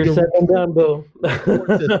 Easier said than done, boo. I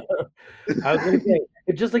was gonna say,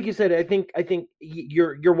 just like you said, I think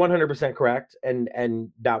you're 100% correct,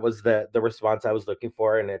 and that was the response I was looking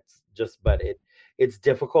for. And it's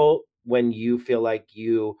difficult when you feel like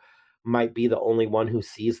you might be the only one who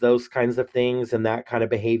sees those kinds of things and that kind of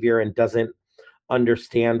behavior, and doesn't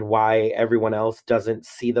understand why everyone else doesn't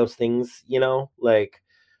see those things. Like,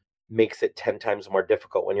 makes it 10 times more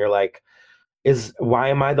difficult when you're like, why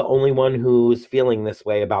am I the only one who's feeling this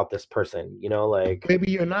way about this person? Like,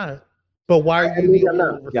 maybe you're not, but why are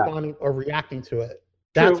you responding or reacting to it?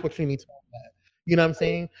 That's what you need to look at. You know what I'm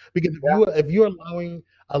saying? Because if you're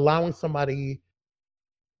allowing somebody,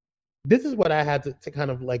 this is what I had to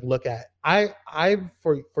kind of like look at. I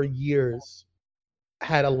for years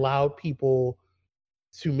had allowed people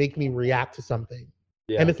to make me react to something.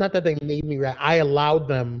 And it's not that they made me react. I allowed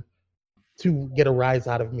them to get a rise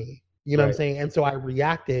out of me. You know what I'm saying? And so I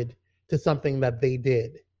reacted to something that they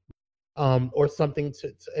did, or something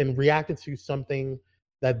and reacted to something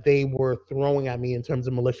that they were throwing at me in terms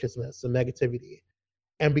of maliciousness and negativity.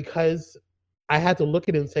 And because I had to look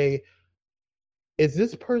at it and say, does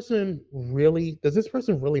this person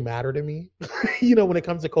really matter to me? When it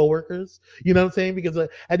comes to coworkers, you know what I'm saying? Because at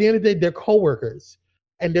the end of the day, they're coworkers.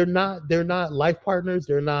 And they're not life partners.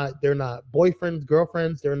 They're not boyfriends,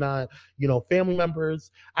 girlfriends. They're not, family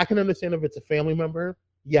members. I can understand if it's a family member.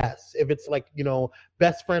 Yes. If it's like,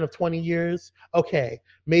 best friend of 20 years. Okay.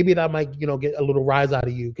 Maybe that might, get a little rise out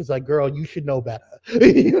of you. Cause like, girl, you should know better.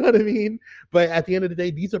 You know what I mean? But at the end of the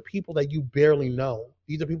day, these are people that you barely know.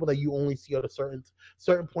 These are people that you only see at a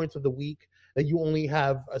certain points of the week, that you only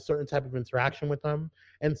have a certain type of interaction with them.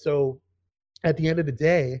 And so at the end of the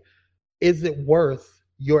day, is it worth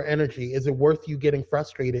your energy? Is it worth you getting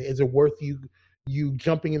frustrated? Is it worth you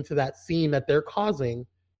jumping into that scene that they're causing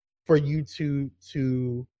for you to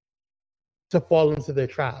fall into their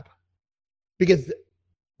trap? Because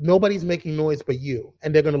nobody's making noise but you,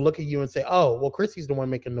 and they're going to look at you and say, "Oh, well, Chrissy's the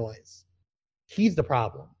one making noise. She's the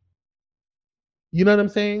problem." You know what I'm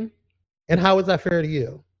saying? And how is that fair to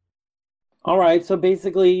you? All right, so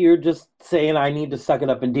basically you're just saying I need to suck it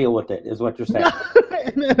up and deal with it, is what you're saying.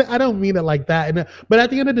 I don't mean it like that. But at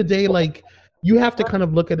the end of the day, like, you have to kind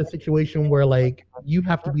of look at a situation where, like, you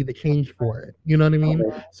have to be the change for it. You know what I mean?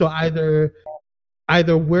 Okay. So either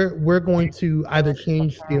we're going to either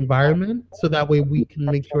change the environment so that way we can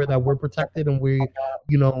make sure that we're protected, and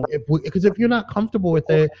because if you're not comfortable with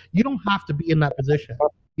it, you don't have to be in that position.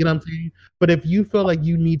 You know what I'm saying? But if you feel like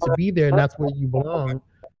you need to be there and that's where you belong,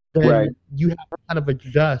 then you have to kind of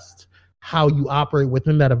adjust how you operate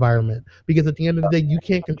within that environment. Because at the end of the day, you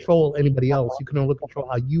can't control anybody else. You can only control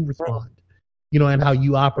how you respond, and how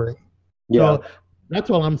you operate. Yeah. So That's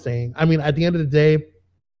all I'm saying. I mean, at the end of the day,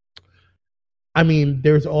 I mean,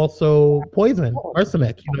 there's also poison,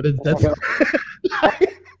 arsenic. You know, that's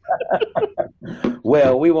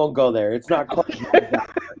Well, we won't go there. It's not quite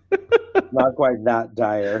not quite that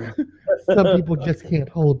dire. some people just can't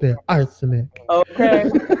hold their arsenic. Okay.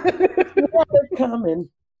 They're coming.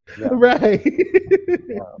 Yeah. Right.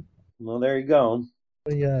 Well, there you go.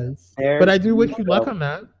 Yes. There But I do wish you you luck go. on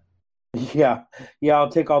that. Yeah. I'll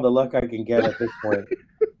take all the luck I can get at this point.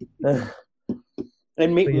 And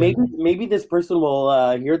But yeah. maybe this person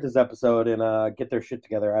will hear this episode and get their shit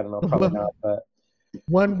together. I don't know, probably not, but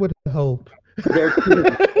One would hope. they're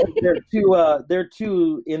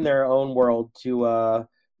too in their own world to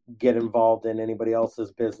get involved in anybody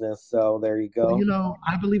else's business. So there you go. Well, you know,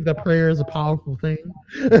 I believe that prayer is a powerful thing.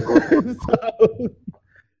 So,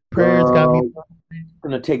 prayers got me. I'm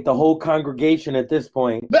gonna take the whole congregation at this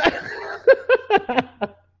point.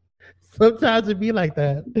 Sometimes it be like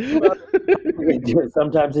that.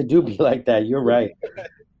 Sometimes it do be like that. You're right.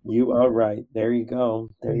 You are right. There you go.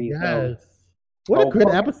 There you go. Yes. What a Oh, good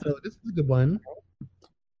well- episode. This is a good one.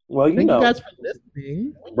 Well, you Thank know, you guys for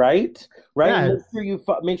listening. right? Yes.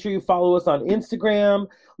 Make sure you follow us on Instagram.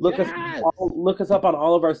 Look Yes. us up on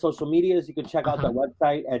all of our social medias. You can check out the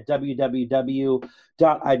website at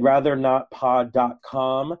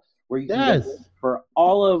www.i'drathernotpod.com, where you can get Yes. for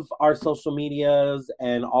all of our social medias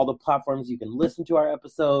and all the platforms you can listen to our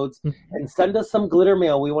episodes, and send us some glitter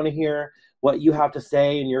mail. We want to hear what you have to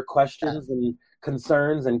say and your questions and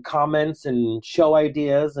concerns and comments and show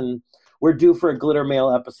ideas. And we're due for a glitter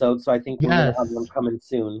mail episode, so I think we're going to have them coming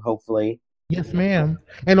soon, hopefully. Yes, ma'am.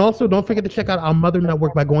 And also, don't forget to check out our mother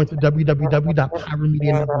network by going to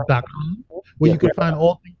www.pyromedianetwork.com, where you can find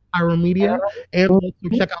all things Pyro Media, and also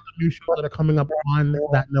check out the new shows that are coming up on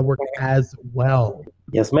that network as well.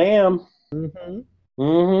 Yes, ma'am. Mm-hmm.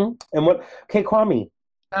 And what? Okay, Kwame,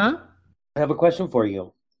 Huh? I have a question for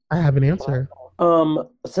you. I have an answer.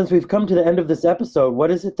 Since we've come to the end of this episode,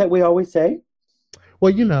 what is it that we always say?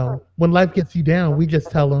 Well, you know, when life gets you down, we just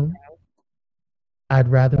tell them, I'd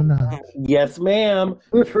rather not. Yes, ma'am.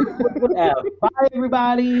 True with F. Bye,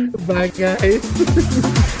 everybody. Bye, guys.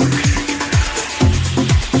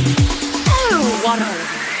 Oh, what a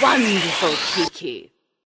wonderful Kiki.